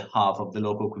 on behalf of the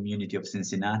local community of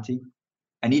Cincinnati.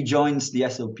 And he joins the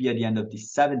SLP at the end of the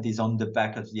 70s on the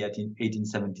back of the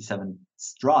 1877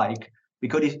 strike,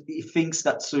 because he thinks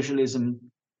that socialism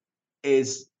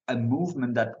is a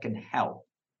movement that can help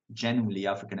genuinely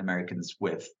African Americans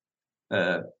with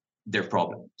their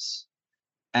problems.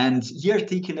 And he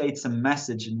articulates a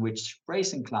message in which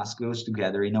race and class goes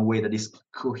together in a way that is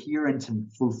coherent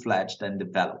and full-fledged and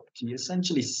developed. He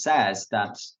essentially says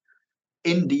that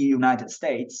in the United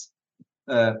States,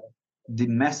 the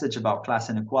message about class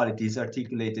inequality is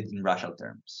articulated in racial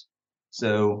terms.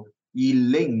 So he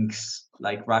links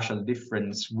like racial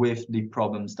difference with the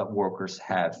problems that workers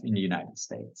have in the United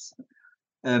States.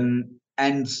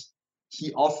 And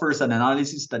he offers an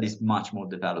analysis that is much more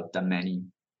developed than many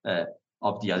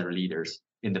of the other leaders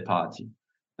in the party.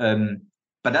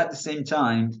 But at the same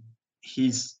time,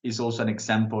 he's also an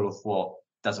example of what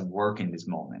doesn't work in this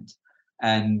moment.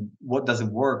 And what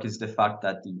doesn't work is the fact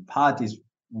that the party is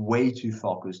way too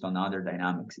focused on other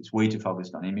dynamics. It's way too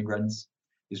focused on immigrants.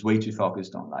 It's way too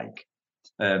focused on like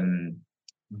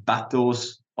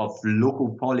battles of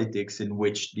local politics in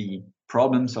which the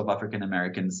problems of African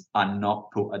Americans are not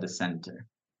put at the center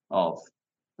of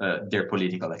their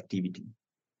political activity.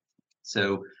 So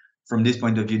from this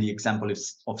point of view, the example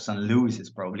of St. Louis is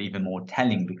probably even more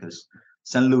telling, because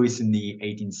St. Louis in the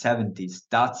 1870s,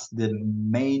 that's the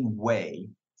main way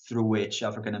through which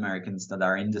African Americans that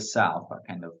are in the South are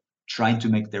kind of trying to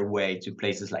make their way to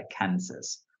places like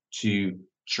Kansas, to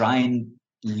try and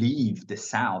leave the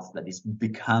South that is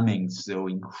becoming so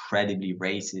incredibly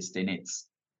racist in its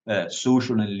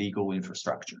social and legal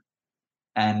infrastructure.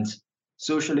 And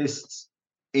socialists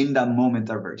in that moment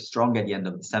are very strong. At the end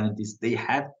of the 70s, they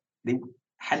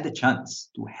had the chance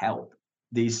to help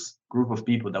this group of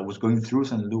people that was going through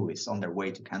St. Louis on their way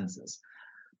to Kansas,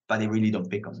 but they really don't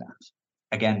pick on that.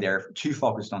 Again, they're too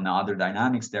focused on the other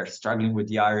dynamics. They're struggling with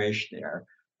the Irish. They're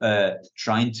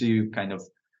trying to kind of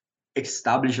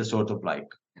establish a sort of like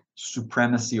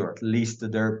supremacy, or at least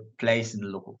their place in the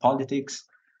local politics,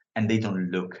 and they don't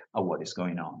look at what is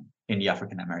going on in the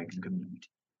African American community.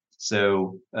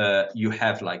 So you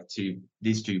have like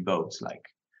these two boats, like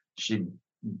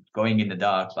going in the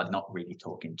dark, but not really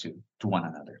talking to one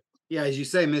another. Yeah, as you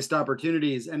say, missed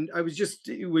opportunities. And I was just,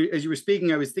 as you were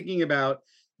speaking, I was thinking about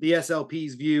the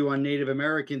SLP's view on Native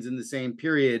Americans in the same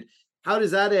period. How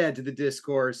does that add to the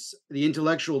discourse, the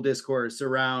intellectual discourse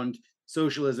around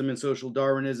socialism and social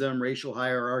Darwinism, racial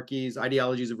hierarchies,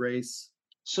 ideologies of race?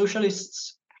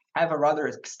 Socialists have a rather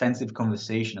extensive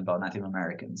conversation about Native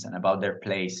Americans and about their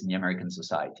place in the American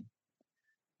society.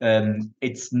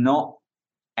 It's not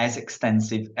as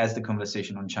extensive as the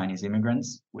conversation on Chinese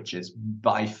immigrants, which is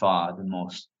by far the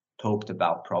most talked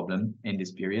about problem in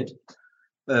this period.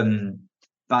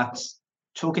 But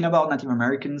talking about Native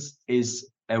Americans is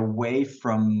a way,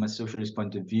 from a socialist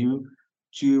point of view,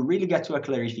 to really get to a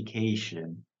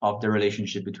clarification of the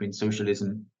relationship between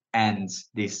socialism and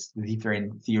these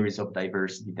different theories of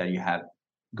diversity that you have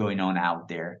going on out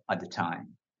there at the time.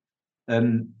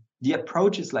 The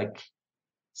approach is like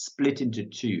split into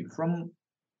two. From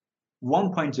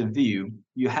one point of view,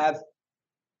 you have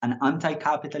an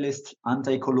anti-capitalist,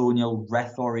 anti-colonial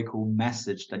rhetorical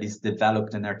message that is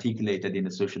developed and articulated in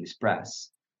the socialist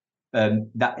press,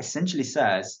 that essentially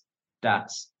says that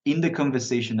in the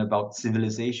conversation about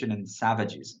civilization and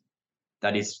savagism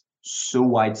that is so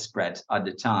widespread at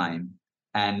the time,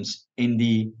 and in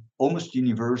the almost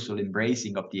universal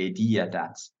embracing of the idea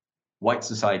that white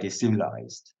society is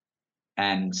civilized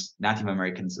and Native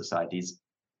American society is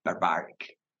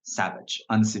barbaric, savage,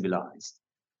 uncivilized,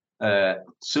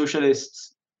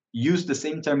 socialists use the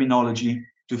same terminology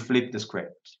to flip the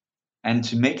script and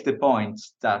to make the point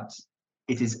that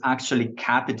it is actually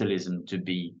capitalism to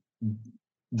be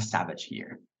the savage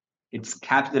here. It's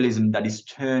capitalism that is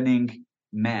turning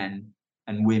men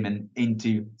and women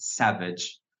into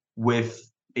savage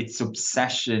with its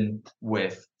obsession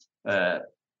with the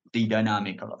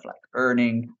dynamic of like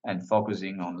earning and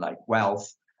focusing on like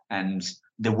wealth and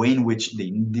the way in which the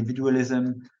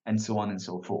individualism and so on and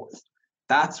so forth.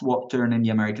 That's what turned the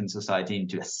American society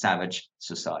into a savage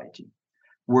society.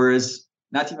 Whereas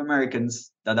Native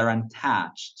Americans that are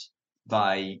untouched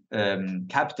by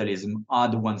capitalism are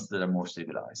the ones that are more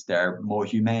civilized. They're more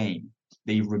humane.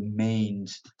 They remained.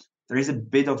 There is a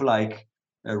bit of like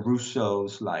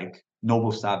Rousseau's like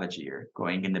noble savage here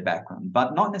going in the background,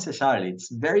 but not necessarily. It's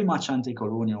very much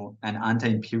anti-colonial and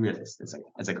anti-imperialist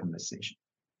as a conversation.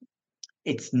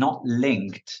 It's not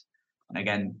linked, and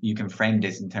again, you can frame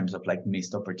this in terms of like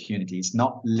missed opportunities,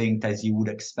 not linked as you would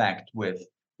expect with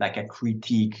like a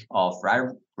critique of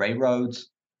railroads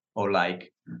or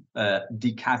like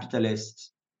the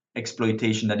capitalist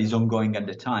exploitation that is ongoing at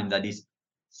the time that is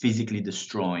physically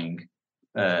destroying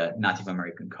Native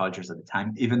American cultures at the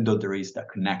time, even though there is that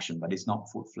connection, but it's not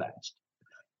full-fledged.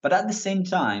 But at the same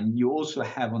time, you also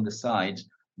have on the side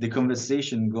the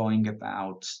conversation going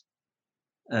about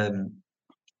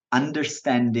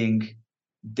understanding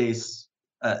this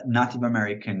Native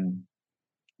American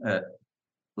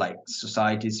like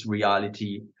society's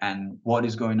reality and what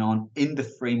is going on in the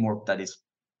framework that is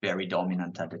very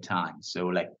dominant at the time. So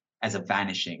like as a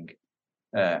vanishing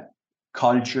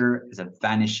culture, as a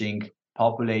vanishing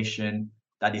population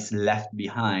that is left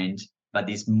behind, but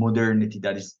this modernity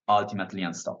that is ultimately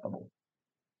unstoppable.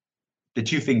 The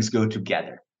two things go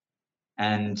together.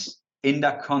 And in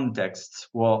that context,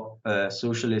 what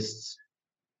socialists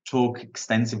talk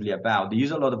extensively about, they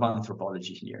use a lot of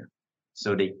anthropology here.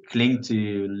 So they cling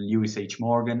to Lewis H.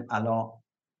 Morgan a lot,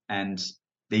 and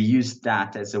they use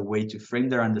that as a way to frame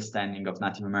their understanding of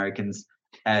Native Americans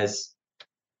as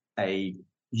a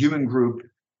human group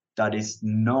that is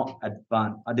not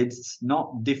advanced, it's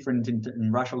not different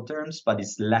in racial terms, but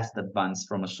it's less advanced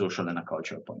from a social and a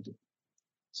cultural point of view.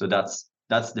 So that's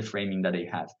the framing that they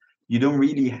have. You don't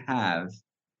really have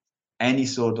any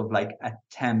sort of like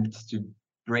attempt to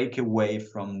break away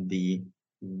from the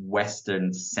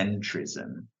Western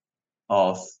centrism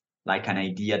of like an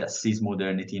idea that sees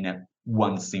modernity in a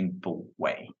one single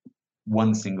way.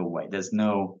 There's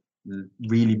no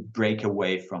really break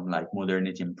away from like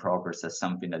modernity and progress as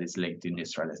something that is linked to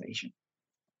industrialization.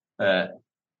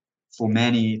 For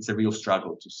many, it's a real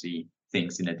struggle to see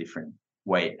things in a different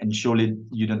way. And surely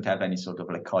you don't have any sort of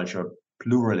like cultural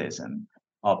pluralism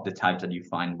of the type that you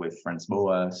find with Franz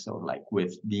Boas or like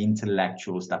with the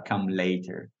intellectuals that come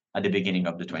later at the beginning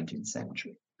of the 20th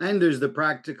century. And there's the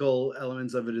practical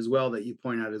elements of it as well that you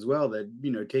point out as well, that,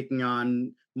 you know, taking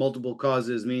on multiple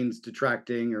causes means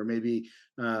detracting or maybe,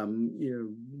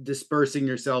 dispersing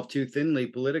yourself too thinly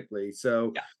politically.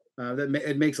 So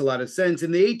it makes a lot of sense.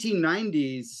 In the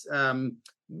 1890s,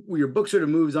 your book sort of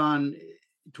moves on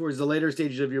towards the later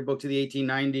stages of your book to the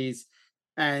 1890s,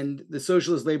 and the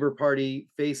Socialist Labor Party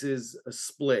faces a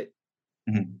split.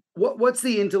 Mm-hmm. What's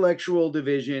the intellectual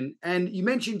division? And you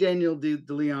mentioned Daniel de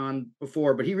Leon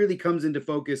before, but he really comes into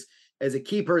focus as a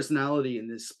key personality in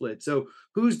this split. So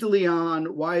who's de Leon?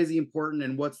 Why is he important?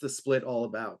 And what's the split all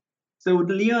about? So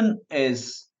de Leon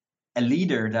is a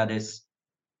leader that its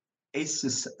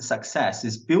success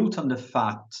is built on the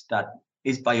fact that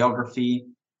his biography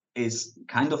is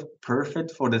kind of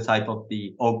perfect for the type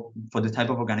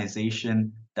of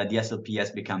organization that the SLP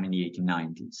has become in the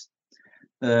 1890s.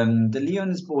 De Leon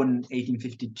is born in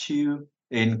 1852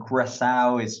 in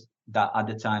Curacao. Is that at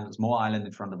the time a small island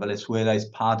in front of Venezuela, is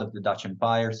part of the Dutch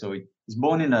Empire. So he is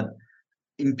born in an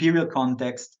imperial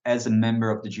context as a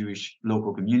member of the Jewish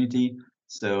local community.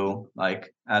 So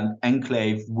like an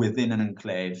enclave within an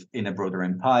enclave in a broader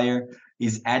empire.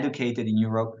 He's educated in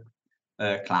Europe,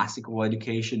 classical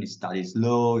education. He studies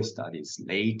law, he studies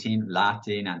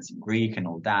Latin, ancient Greek and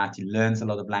all that. He learns a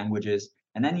lot of languages.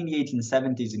 And then in the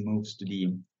 1870s, he moves to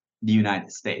the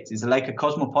United States. He's like a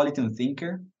cosmopolitan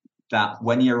thinker that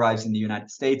when he arrives in the United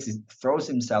States, he throws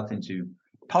himself into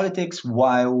politics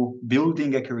while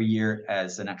building a career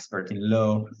as an expert in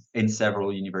law in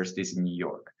several universities in New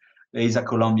York. He's at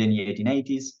Columbia in the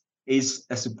 1880s. He's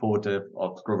a supporter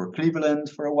of Grover Cleveland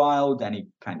for a while. Then he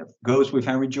kind of goes with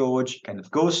Henry George, kind of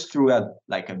goes through a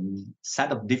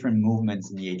set of different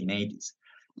movements in the 1880s.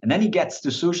 And then he gets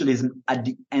to socialism at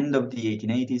the end of the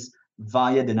 1880s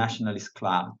via the nationalist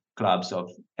clubs of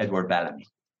Edward Bellamy.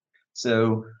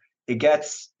 So it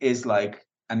is like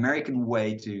American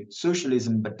way to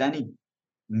socialism, but then he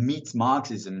meets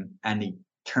Marxism and he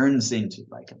turns into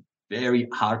like a very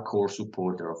hardcore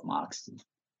supporter of Marxism.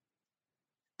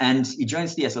 And he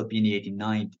joins the SLP in the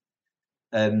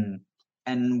 1890s.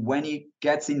 And when he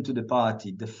gets into the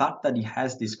party, the fact that he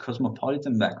has this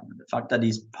cosmopolitan background, the fact that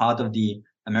he's part of the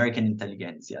American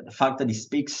intelligentsia, the fact that he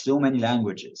speaks so many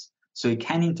languages, so he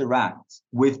can interact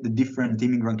with the different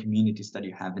immigrant communities that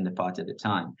you have in the party at the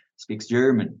time. He speaks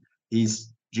German,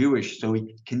 he's Jewish, so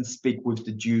he can speak with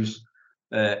the Jews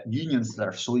unions that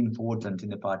are so important in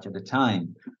the party at the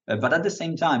time. But at the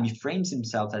same time, he frames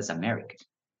himself as American.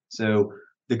 So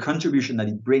the contribution that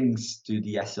he brings to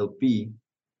the SLP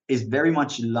is very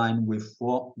much in line with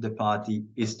what the party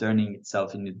is turning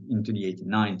itself into the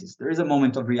 1890s. There is a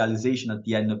moment of realization at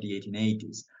the end of the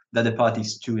 1880s that the party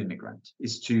is too immigrant,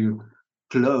 is too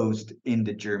closed in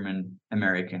the German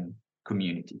American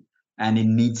community. And it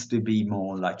needs to be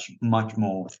much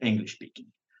more English speaking.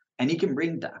 And he can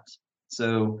bring that.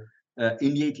 So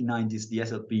in the 1890s, the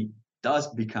SLP does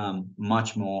become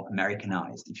much more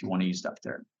Americanized, if you want to use that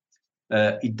term.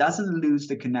 It doesn't lose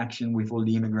the connection with all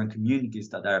the immigrant communities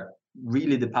that are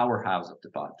really the powerhouse of the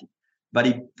party, but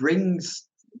it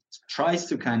tries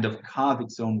to kind of carve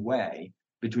its own way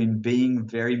between being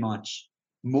very much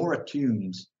more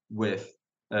attuned with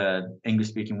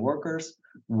English-speaking workers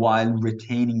while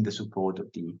retaining the support of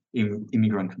the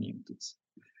immigrant communities.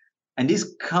 And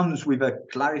this comes with a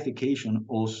clarification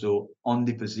also on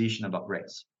the position about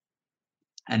race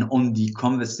and on the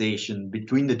conversation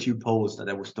between the two poles that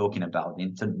I was talking about,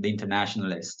 the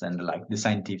internationalists and the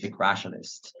scientific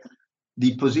rationalists.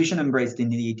 The position embraced in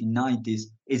the 1890s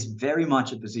is very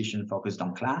much a position focused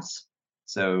on class.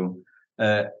 So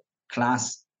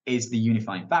class is the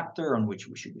unifying factor on which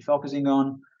we should be focusing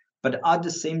on. But at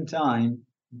the same time,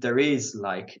 there is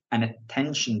an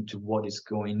attention to what is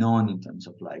going on in terms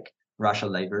of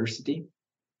racial diversity.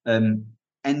 And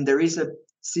there is a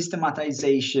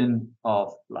systematization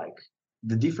of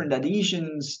the different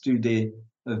adhesions to the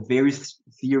various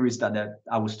theories that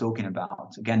I was talking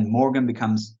about. Again, Morgan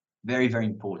becomes very, very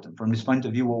important. From this point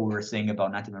of view, what we were saying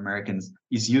about Native Americans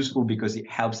is useful because it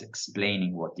helps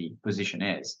explaining what the position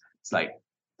is. It's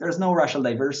there's no racial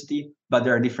diversity, but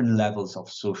there are different levels of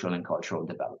social and cultural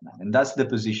development. And that's the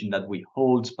position that we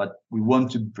hold, but we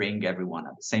want to bring everyone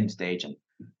at the same stage and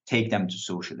take them to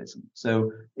socialism.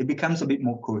 So it becomes a bit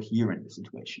more coherent, the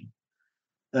situation.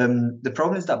 The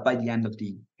problem is that by the end of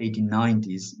the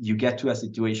 1890s, you get to a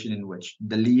situation in which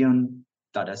de Leon,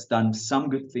 that has done some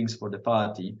good things for the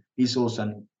party, is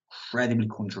also incredibly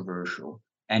controversial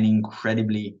and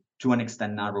incredibly, to an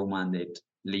extent, narrow mandate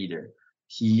leader.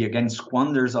 He again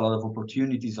squanders a lot of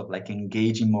opportunities of like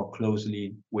engaging more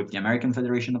closely with the American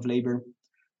Federation of Labor,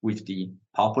 with the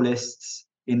populists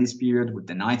in this period, with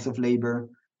the Knights of Labor,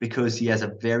 because he has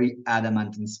a very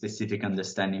adamant and specific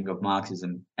understanding of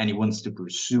Marxism, and he wants to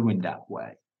pursue in that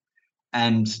way.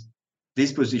 And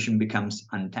this position becomes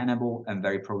untenable and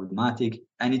very problematic,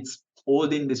 and it's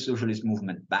holding the socialist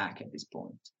movement back at this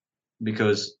point.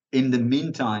 Because in the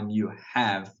meantime, you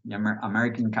have the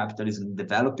American capitalism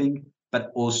developing, but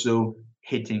also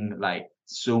hitting like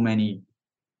so many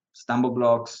stumble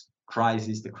blocks,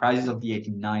 crisis. The crisis of the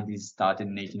 1890s started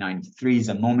in 1893, is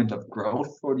a moment of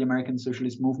growth for the American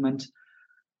socialist movement,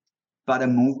 but a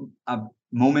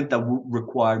moment that would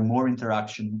require more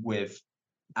interaction with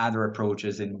other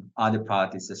approaches in other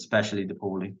parties, especially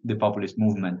the populist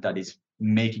movement that is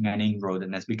making an inroad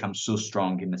and has become so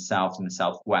strong in the South, in the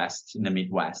Southwest, in the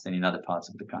Midwest, and in other parts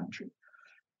of the country.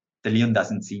 De Leon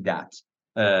doesn't see that.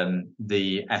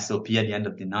 The SLP at the end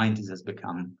of the 90s has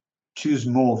become too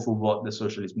small for what the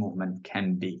socialist movement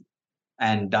can be.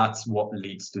 And that's what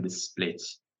leads to the split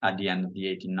at the end of the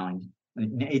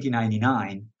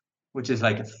 1899, which is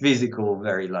like a physical,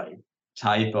 very like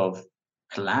type of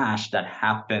clash that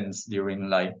happens during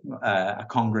like a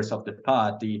congress of the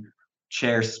party,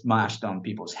 chairs smashed on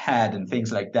people's head and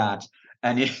things like that.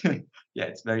 And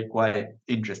it's very quite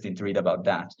interesting to read about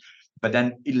that. But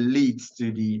then it leads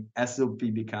to the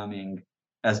SLP becoming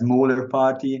a smaller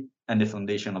party and the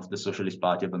foundation of the Socialist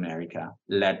Party of America,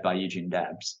 led by Eugene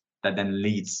Debs, that then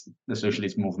leads the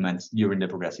socialist movement during the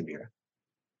Progressive era.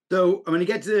 So I'm going to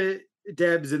get to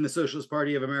Debs and the Socialist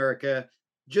Party of America.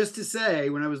 Just to say,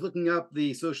 when I was looking up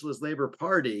the Socialist Labor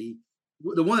Party,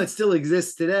 the one that still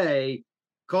exists today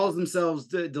calls themselves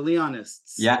de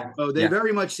Leonists. Yeah. So they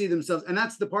very much see themselves, and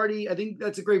that's the party. I think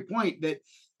that's a great point, that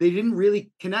they didn't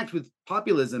really connect with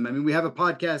populism. I mean, we have a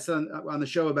podcast on the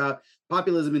show about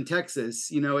populism in Texas.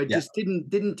 You know, it just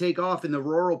didn't take off in the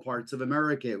rural parts of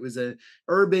America. It was an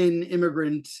urban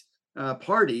immigrant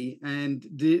party, and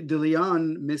de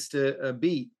Leon missed a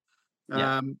beat.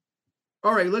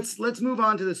 All right, let's move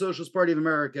on to the Socialist Party of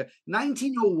America.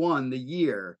 1901, the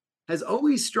year, has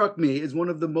always struck me as one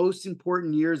of the most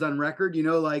important years on record. You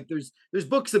know, like there's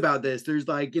books about this. There's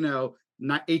like, you know,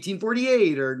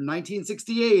 1848 or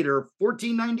 1968 or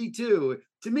 1492.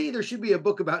 To me, there should be a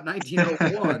book about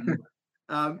 1901.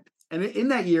 And in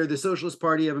that year, the Socialist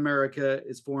Party of America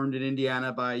is formed in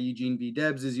Indiana by Eugene V.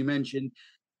 Debs, as you mentioned.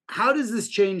 How does this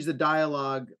change the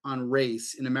dialogue on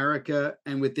race in America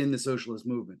and within the socialist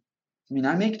movement? I mean,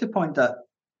 I make the point that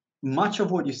much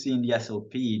of what you see in the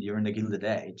SLP during the Gilded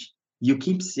Age, you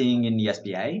keep seeing in the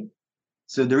SPA.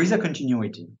 So there is a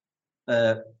continuity.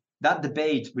 That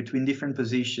debate between different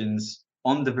positions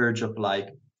on the verge of like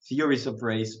theories of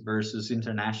race versus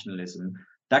internationalism,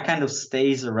 that kind of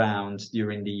stays around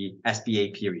during the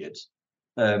SPA period.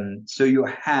 So you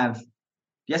have,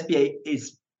 the SPA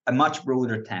is a much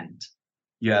broader tent.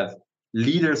 You have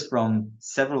leaders from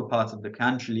several parts of the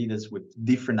country, leaders with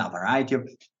a variety of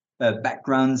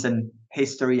backgrounds and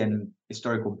history and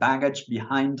historical baggage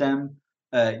behind them.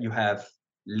 You have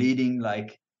leading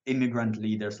like immigrant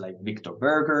leaders like Victor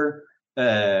Berger,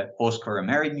 Oscar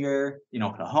Ameringer in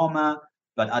Oklahoma,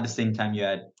 but at the same time you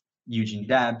had Eugene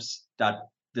Debs, that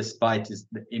despite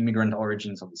the immigrant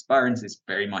origins of his parents, is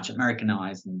very much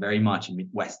Americanized and very much a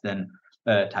Midwestern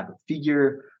type of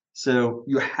figure. So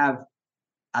you have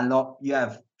a lot. You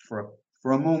have for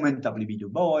a moment W.B. Du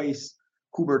Bois,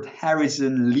 Hubert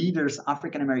Harrison, leaders,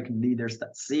 African American leaders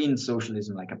that see in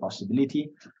socialism like a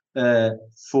possibility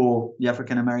for the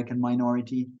African American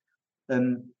minority.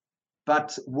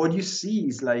 But what you see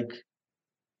is like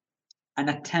an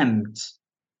attempt.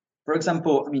 For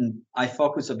example, I mean, I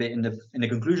focus a bit in the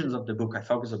conclusions of the book. I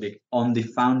focus a bit on the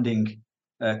founding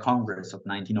Congress of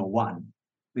 1901,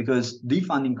 because the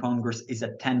founding Congress is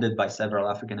attended by several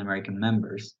African American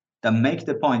members that make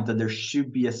the point that there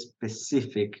should be a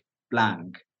specific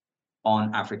blank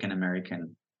on African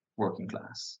American working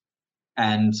class,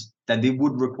 and that they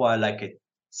would require like a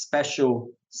special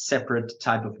separate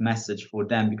type of message for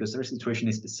them because their situation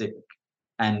is specific,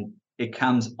 and it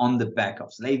comes on the back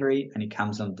of slavery and it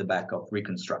comes on the back of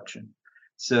Reconstruction.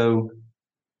 So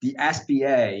the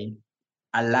SPA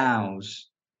allows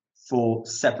for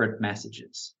separate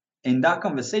messages. In that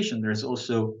conversation, there's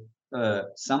also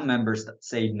some members that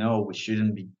say, no, we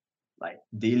shouldn't be like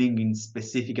dealing in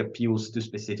specific appeals to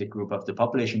specific group of the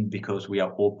population because we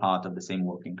are all part of the same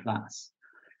working class.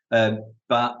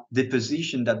 But the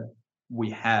position that we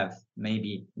have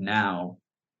maybe now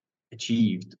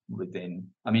achieved within,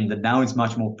 I mean, that now it's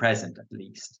much more present, at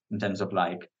least in terms of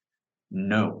like,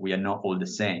 no, we are not all the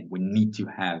same. We need to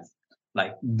have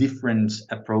like different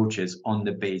approaches on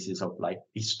the basis of like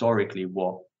historically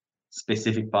what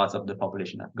specific parts of the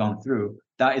population have gone through.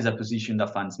 That is a position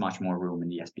that finds much more room in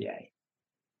the SPA,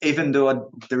 even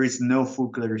though there is no full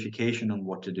clarification on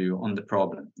what to do on the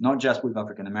problem, not just with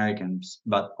African Americans,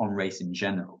 but on race in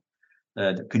general.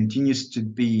 There continues to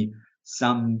be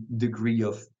some degree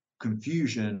of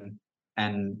confusion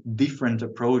and different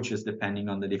approaches depending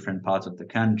on the different parts of the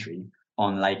country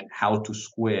on like how to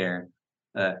square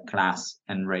class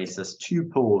and race as two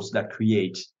poles that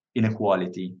create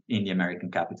inequality in the American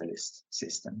capitalist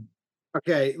system.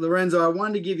 Okay, Lorenzo, I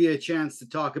wanted to give you a chance to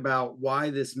talk about why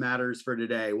this matters for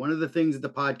today. One of the things that the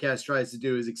podcast tries to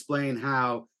do is explain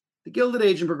how the Gilded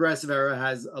Age and Progressive Era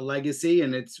has a legacy,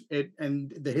 and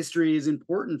and the history is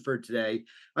important for today.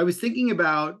 I was thinking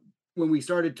about when we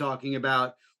started talking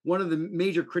about one of the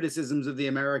major criticisms of the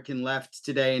American left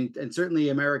today, and certainly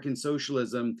American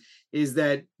socialism, is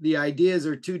that the ideas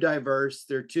are too diverse,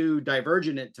 they're too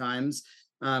divergent at times.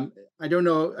 I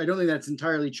don't think that's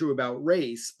entirely true about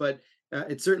race, but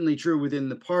it's certainly true within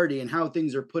the party, and how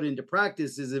things are put into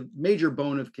practice is a major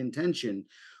bone of contention.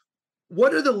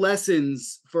 What are the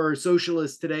lessons for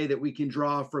socialists today that we can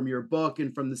draw from your book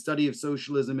and from the study of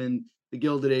socialism in the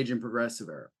Gilded Age and Progressive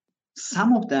Era?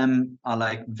 Some of them are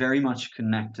like very much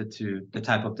connected to the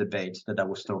type of debate that I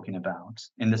was talking about,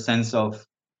 in the sense of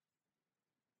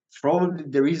probably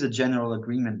there is a general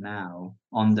agreement now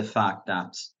on the fact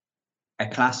that a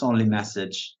class-only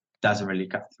message doesn't really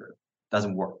cut through,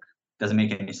 doesn't work, doesn't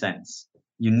make any sense.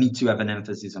 You need to have an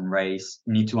emphasis on race.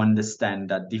 You need to understand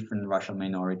that different racial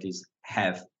minorities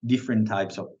have different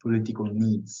types of political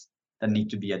needs that need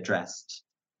to be addressed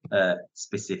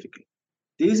specifically.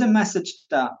 There is a message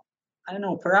that, I don't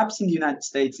know, perhaps in the United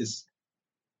States is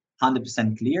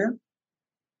 100% clear,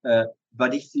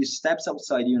 but if you step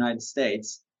outside the United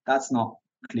States, that's not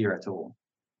clear at all.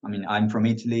 I mean, I'm from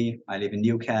Italy, I live in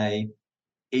the UK.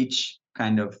 Each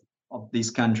kind of these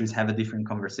countries have a different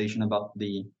conversation about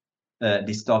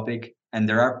this topic, and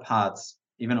there are parts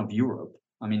even of Europe.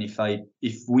 I mean,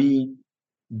 if we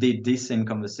did this same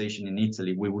conversation in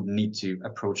Italy, we would need to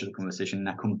approach the conversation in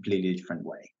a completely different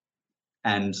way.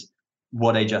 And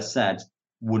what I just said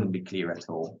wouldn't be clear at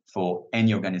all for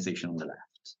any organization on the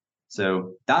left.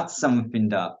 So that's something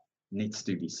that needs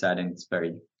to be said, and it's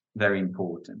very, very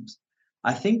important.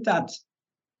 I think that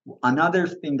another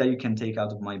thing that you can take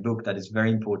out of my book that is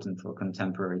very important for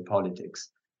contemporary politics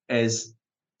is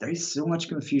there is so much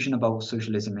confusion about what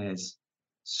socialism is.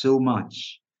 So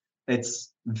much.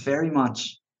 It's very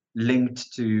much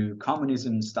linked to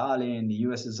communism, Stalin, the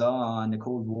USSR, and the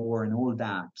Cold War, and all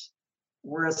that.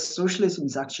 Whereas socialism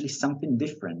is actually something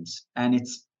different. And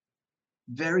it's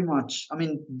very much, I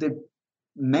mean, the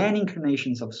main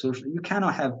incarnations of socialism, you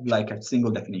cannot have like a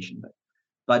single definition,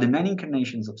 but the main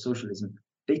incarnations of socialism,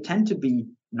 they tend to be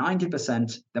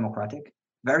 90% democratic,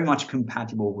 very much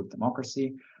compatible with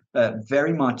democracy,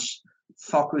 very much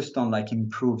focused on like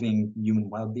improving human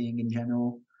well-being in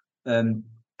general.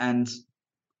 And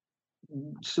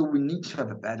so we need to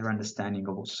have a better understanding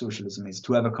of what socialism is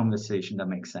to have a conversation that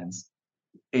makes sense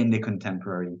in the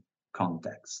contemporary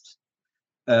context.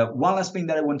 One last thing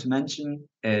that I want to mention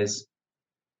is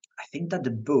I think that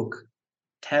the book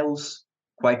tells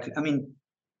quite, I mean,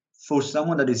 for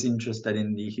someone that is interested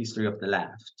in the history of the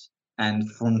left,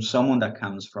 and from someone that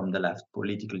comes from the left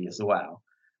politically as well,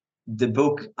 the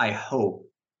book, I hope,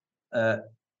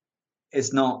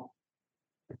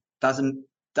 doesn't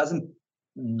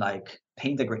like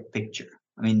paint a great picture.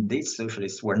 I mean, these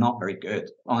socialists were not very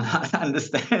good on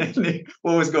understanding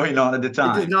what was going on at the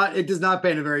time. It does not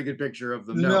paint a very good picture of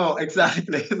them. No,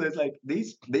 exactly. So it's like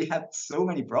they had so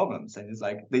many problems, and it's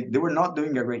like they were not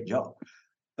doing a great job.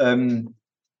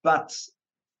 But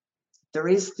there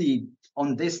is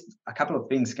on this, a couple of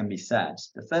things can be said.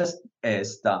 The first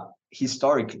is that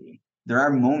historically, there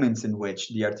are moments in which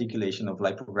the articulation of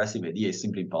like progressive idea is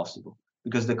simply impossible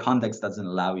because the context doesn't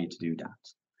allow you to do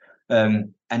that.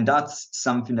 And that's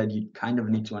something that you kind of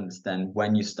need to understand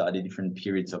when you study different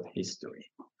periods of history.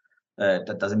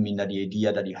 That doesn't mean that the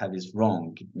idea that you have is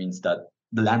wrong. It means that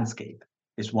the landscape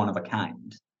is one of a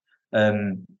kind.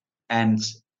 And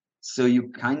so you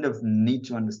kind of need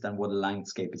to understand what the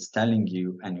landscape is telling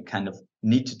you, and you kind of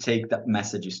need to take that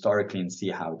message historically and see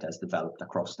how it has developed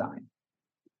across time.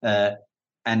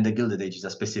 And the Gilded Age is a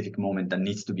specific moment that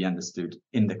needs to be understood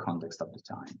in the context of the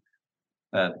time,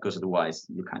 because otherwise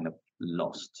you're kind of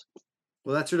lost.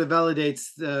 Well, that sort of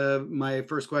validates my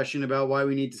first question about why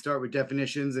we need to start with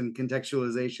definitions and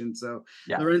contextualization. So,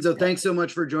 Lorenzo, thanks so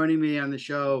much for joining me on the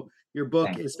show. Your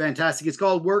book is fantastic. It's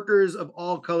called Workers of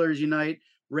All Colors Unite: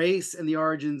 Race and the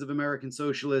Origins of American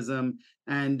Socialism.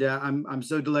 And I'm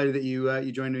so delighted that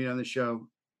you joined me on the show.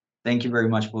 Thank you very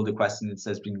much for the question. It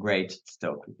has been great to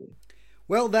talk with you.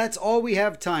 Well, that's all we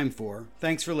have time for.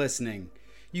 Thanks for listening.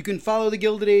 You can follow the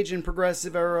Gilded Age and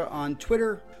Progressive Era on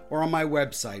Twitter or on my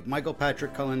website,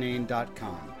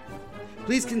 michaelpatrickcullinane.com.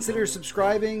 Please consider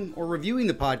subscribing or reviewing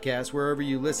the podcast wherever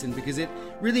you listen, because it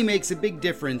really makes a big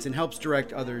difference and helps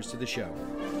direct others to the show.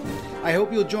 I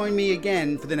hope you'll join me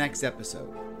again for the next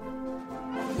episode.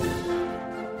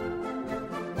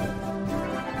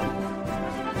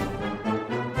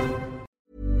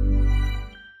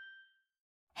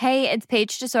 Hey, it's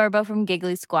Paige DeSorbo from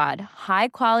Giggly Squad. High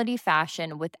quality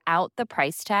fashion without the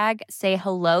price tag. Say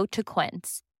hello to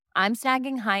Quince. I'm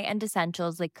snagging high-end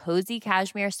essentials like cozy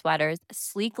cashmere sweaters,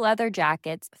 sleek leather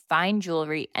jackets, fine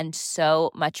jewelry, and so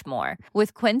much more.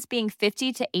 With Quince being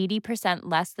 50 to 80%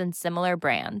 less than similar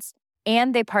brands.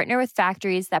 And they partner with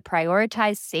factories that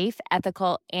prioritize safe,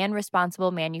 ethical, and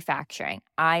responsible manufacturing.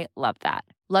 I love that.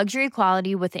 Luxury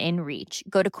quality within reach.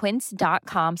 Go to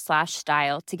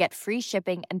quince.com/style to get free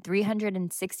shipping and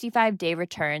 365-day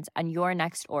returns on your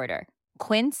next order.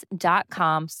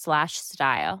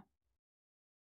 Quince.com/style.